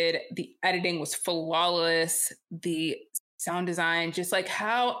invested. The editing was flawless. The sound design, just like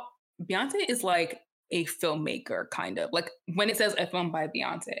how Beyonce is like a filmmaker, kind of like when it says a film by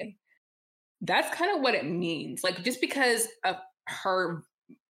Beyonce, that's kind of what it means. Like, just because of her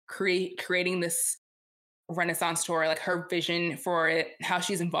creating this Renaissance tour, like her vision for it, how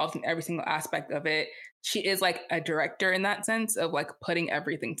she's involved in every single aspect of it. She is like a director in that sense of like putting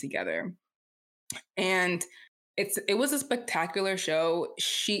everything together. And it was a spectacular show.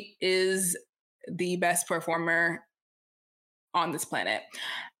 She is the best performer on this planet.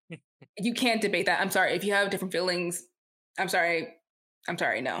 You can't debate that. I'm sorry. If you have different feelings, I'm sorry.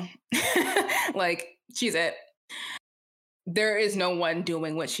 No. Like, she's it. There is no one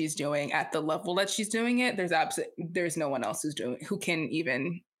doing what she's doing at the level that she's doing it. There's no one else who can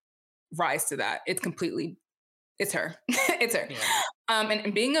even rise to that. It's her. It's her. Yeah.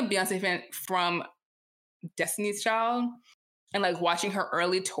 And being a Beyonce fan from Destiny's Child, and like watching her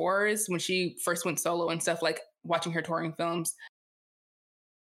early tours when she first went solo and stuff, like watching her touring films,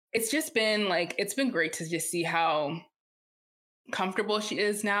 it's been great to just see how comfortable she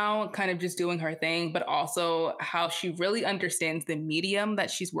is now, kind of just doing her thing, but also how she really understands the medium that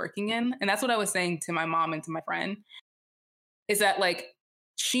she's working in. And that's what I was saying to my mom and to my friend, is that like,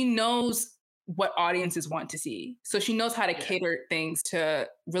 she knows what audiences want to see. So she knows how to cater things to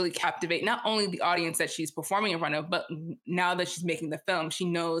really captivate not only the audience that she's performing in front of, but now that she's making the film, she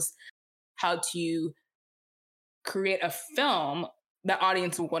knows how to create a film that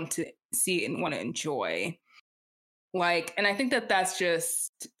audience will want to see and want to enjoy. Like, and I think that that's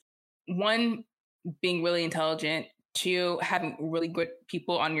just one, being really intelligent, two, having really good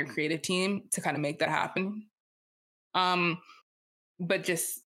people on your creative team to kind of make that happen. But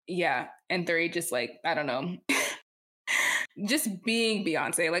just, yeah. And three, just like, I don't know, just being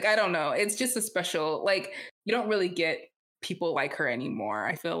Beyonce. Like, I don't know. It's just a special, like, you don't really get people like her anymore.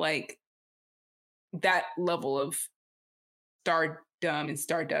 I feel like that level of stardom and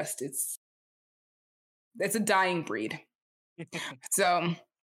stardust, it's a dying breed. So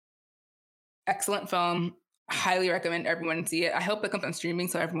excellent film. Highly recommend everyone see it. I hope it comes on streaming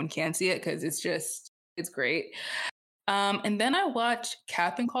so everyone can see it, because it's great. And then I watched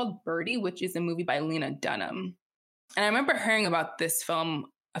Captain Called Birdie, which is a movie by Lena Dunham. And I remember hearing about this film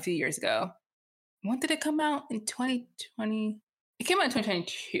a few years ago. When did it come out? In 2020? It came out in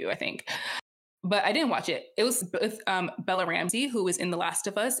 2022, I think. But I didn't watch it. It was with Bella Ramsey, who was in The Last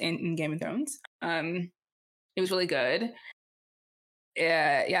of Us and in Game of Thrones. It was really good.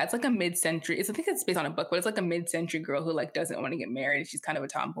 Yeah, it's like a mid-century. I think it's based on a book, but it's like a mid-century girl who like doesn't want to get married. She's kind of a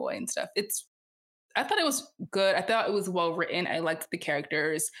tomboy and stuff. I thought it was good. I thought it was well written. I liked the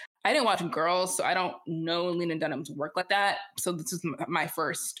characters. I didn't watch Girls, so I don't know Lena Dunham's work like that. So this is my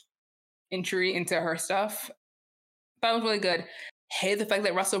first entry into her stuff. Thought it was really good. Hated the fact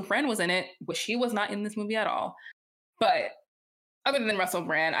that Russell Brand was in it, but she was not in this movie at all. But other than Russell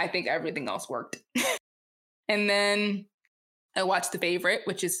Brand, I think everything else worked. And then I watched The Favorite,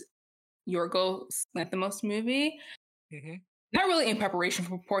 which is Yorgos Lanthimos movie. Mm-hmm. Not really in preparation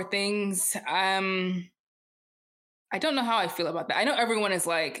for Poor Things. I don't know how I feel about that. I know everyone is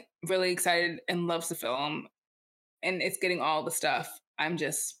like really excited and loves the film, and it's getting all the stuff. I don't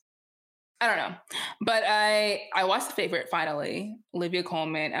know. But I watched The Favorite finally. Olivia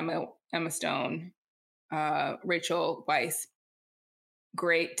Colman, Emma Stone, Rachel Weisz.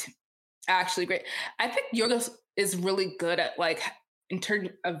 Great. Actually great. I think Yorgos is really good at, like, in terms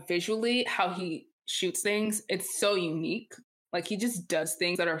of visually how he shoots things. It's so unique. Like, he just does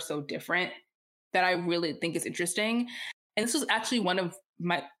things that are so different that I really think is interesting. And this was actually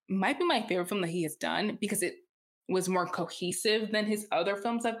might be my favorite film that he has done, because it was more cohesive than his other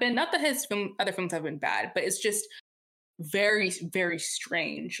films have been. Not that his other films have been bad, but it's just very, very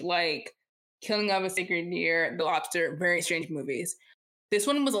strange. Like Killing of a Sacred Deer, The Lobster, very strange movies. This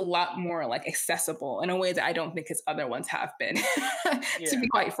one was a lot more like accessible in a way that I don't think his other ones have been, to be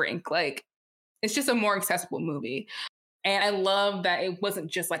quite frank. Like, it's just a more accessible movie. And I love that it wasn't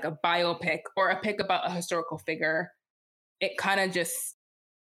just like a biopic or a pic about a historical figure. It kind of just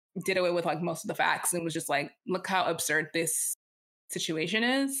did away with like most of the facts and was just like, look how absurd this situation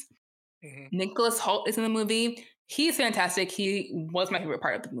is. Mm-hmm. Nicholas Hoult is in the movie. He's fantastic. He was my favorite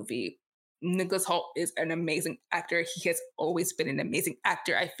part of the movie. Nicholas Hoult is an amazing actor. He has always been an amazing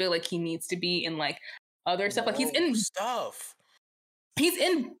actor. I feel like he needs to be in like other stuff. Like he's in stuff. He's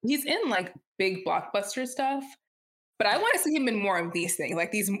in like big blockbuster stuff. But I want to see him in more of these things,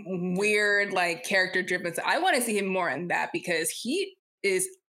 like these weird, like character driven. I want to see him more in that, because he is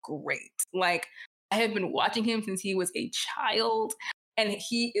great. Like, I have been watching him since he was a child, and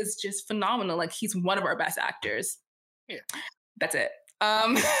he is just phenomenal. Like, he's one of our best actors. Yeah, that's it.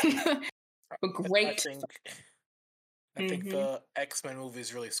 But great. I think the X-Men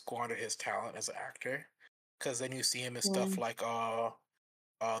movies really squandered his talent as an actor, because then you see him in stuff like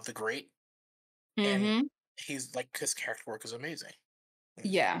The Great, and he's like, his character work is amazing.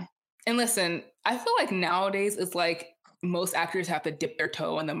 Yeah. And listen, I feel like nowadays it's like most actors have to dip their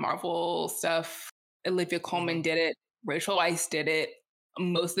toe in the Marvel stuff. Olivia Colman did it. Rachel Weisz did it.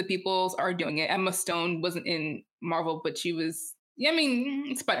 Most of the people are doing it. Emma Stone wasn't in Marvel, but she was,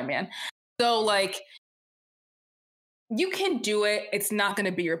 Spider-Man. So like, you can do it. It's not going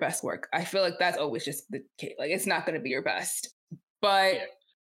to be your best work. I feel like that's always just the case. Like, it's not going to be your best. But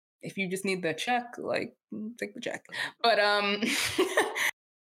if you just need the check, like, take the check. But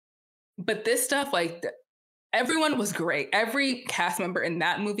but this stuff, like, everyone was great. Every cast member in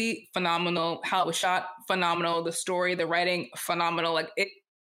that movie, phenomenal. How it was shot, phenomenal. The story, the writing, phenomenal. Like,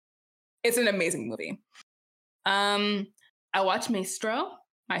 it's an amazing movie. I watched Maestro,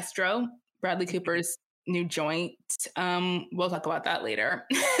 Bradley Cooper's new joint. We'll talk about that later.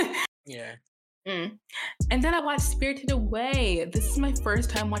 Yeah. And then I watched Spirited Away. This is my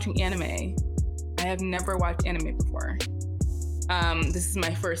first time watching anime. I have never watched anime before. This is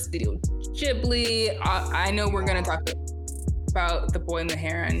my first Studio Ghibli. I know we're gonna talk about The Boy and the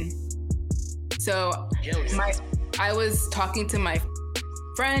Heron. So I was talking to my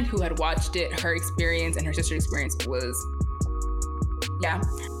friend who had watched it. Her experience and her sister's experience was,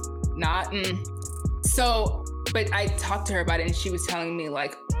 not. So, but I talked to her about it, and she was telling me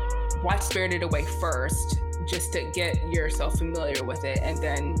like watch Spirited Away first, just to get yourself familiar with it, and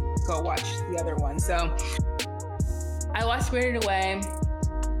then go watch the other one. So I watched Spirited Away.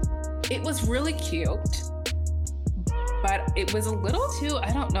 It was really cute, but it was a little too,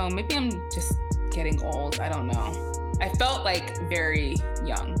 I don't know, maybe I'm just getting old. I don't know. I felt like very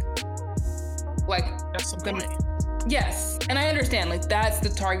young. Like, that's the point. Yes. And I understand, like, that's the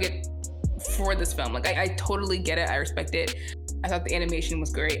target for this film. Like, I totally get it. I respect it. I thought the animation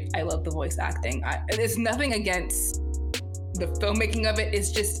was great. I love the voice acting. It's nothing against the filmmaking of it.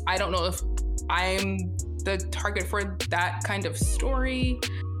 It's just, I don't know if I'm the target for that kind of story.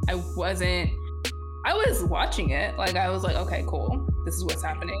 I was watching it. Like, I was like, okay, cool. This is what's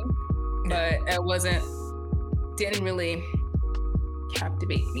happening. But it didn't really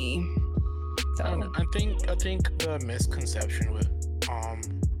captivate me. So I think the misconception with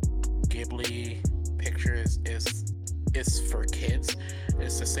Ghibli pictures is for kids.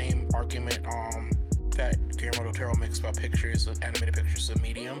 It's the same argument that Guillermo del Toro makes about pictures, animated pictures, of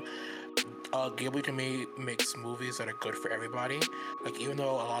medium. Ghibli to me makes movies that are good for everybody. Like, even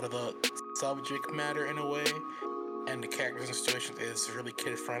though a lot of the subject matter in a way and the characters and situations is really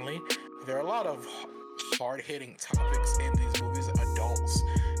kid friendly, there are a lot of hard-hitting topics in these movies that adults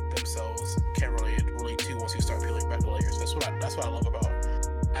themselves can't really relate to once you start peeling back the layers. That's what I love about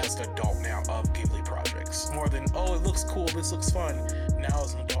as an adult now of Ghibli projects. More than, oh, it looks cool, this looks fun. Now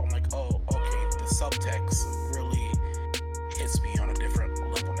as an adult, I'm like, oh, okay, the subtext really hits me on a different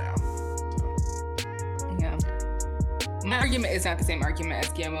level now. So, yeah. My argument is not the same argument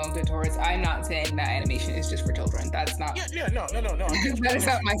as Guillermo del Toro's. I'm not saying that animation is just for children. That's not. No. That is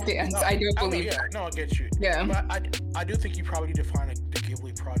not my stance. I don't believe that. No, I get you. Yeah. But I do think you probably need to find the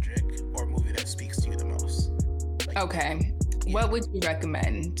Ghibli project or movie that speaks to you the most. Like, okay. Yeah. What would you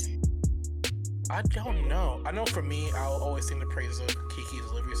recommend? I don't know. I know for me, I'll always sing the praises of Kiki's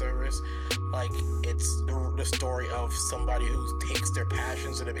Delivery Service. Like, it's the story of somebody who takes their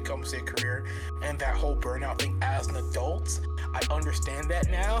passions and it becomes their career, and that whole burnout thing as an adult. I understand that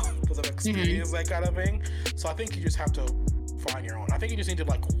now because I've experienced that kind of thing. So I think you just have to find your own. I think you just need to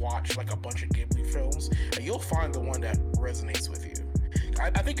watch a bunch of Ghibli films, and you'll find the one that resonates with you. I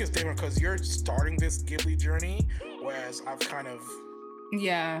think it's different because you're starting this Ghibli journey, whereas I've kind of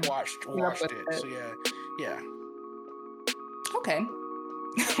watched it. So yeah. Okay.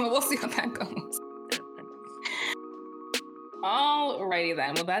 Well, we'll see how that goes. Alrighty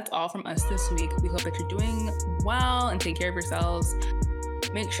then. Well, that's all from us this week. We hope that you're doing well and take care of yourselves.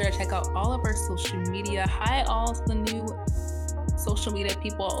 Make sure to check out all of our social media. Hi, all the new social media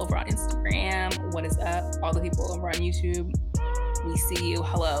people over on Instagram. What is up? All the people over on YouTube. We see you.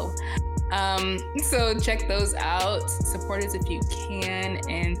 Hello. So check those out. Support us if you can.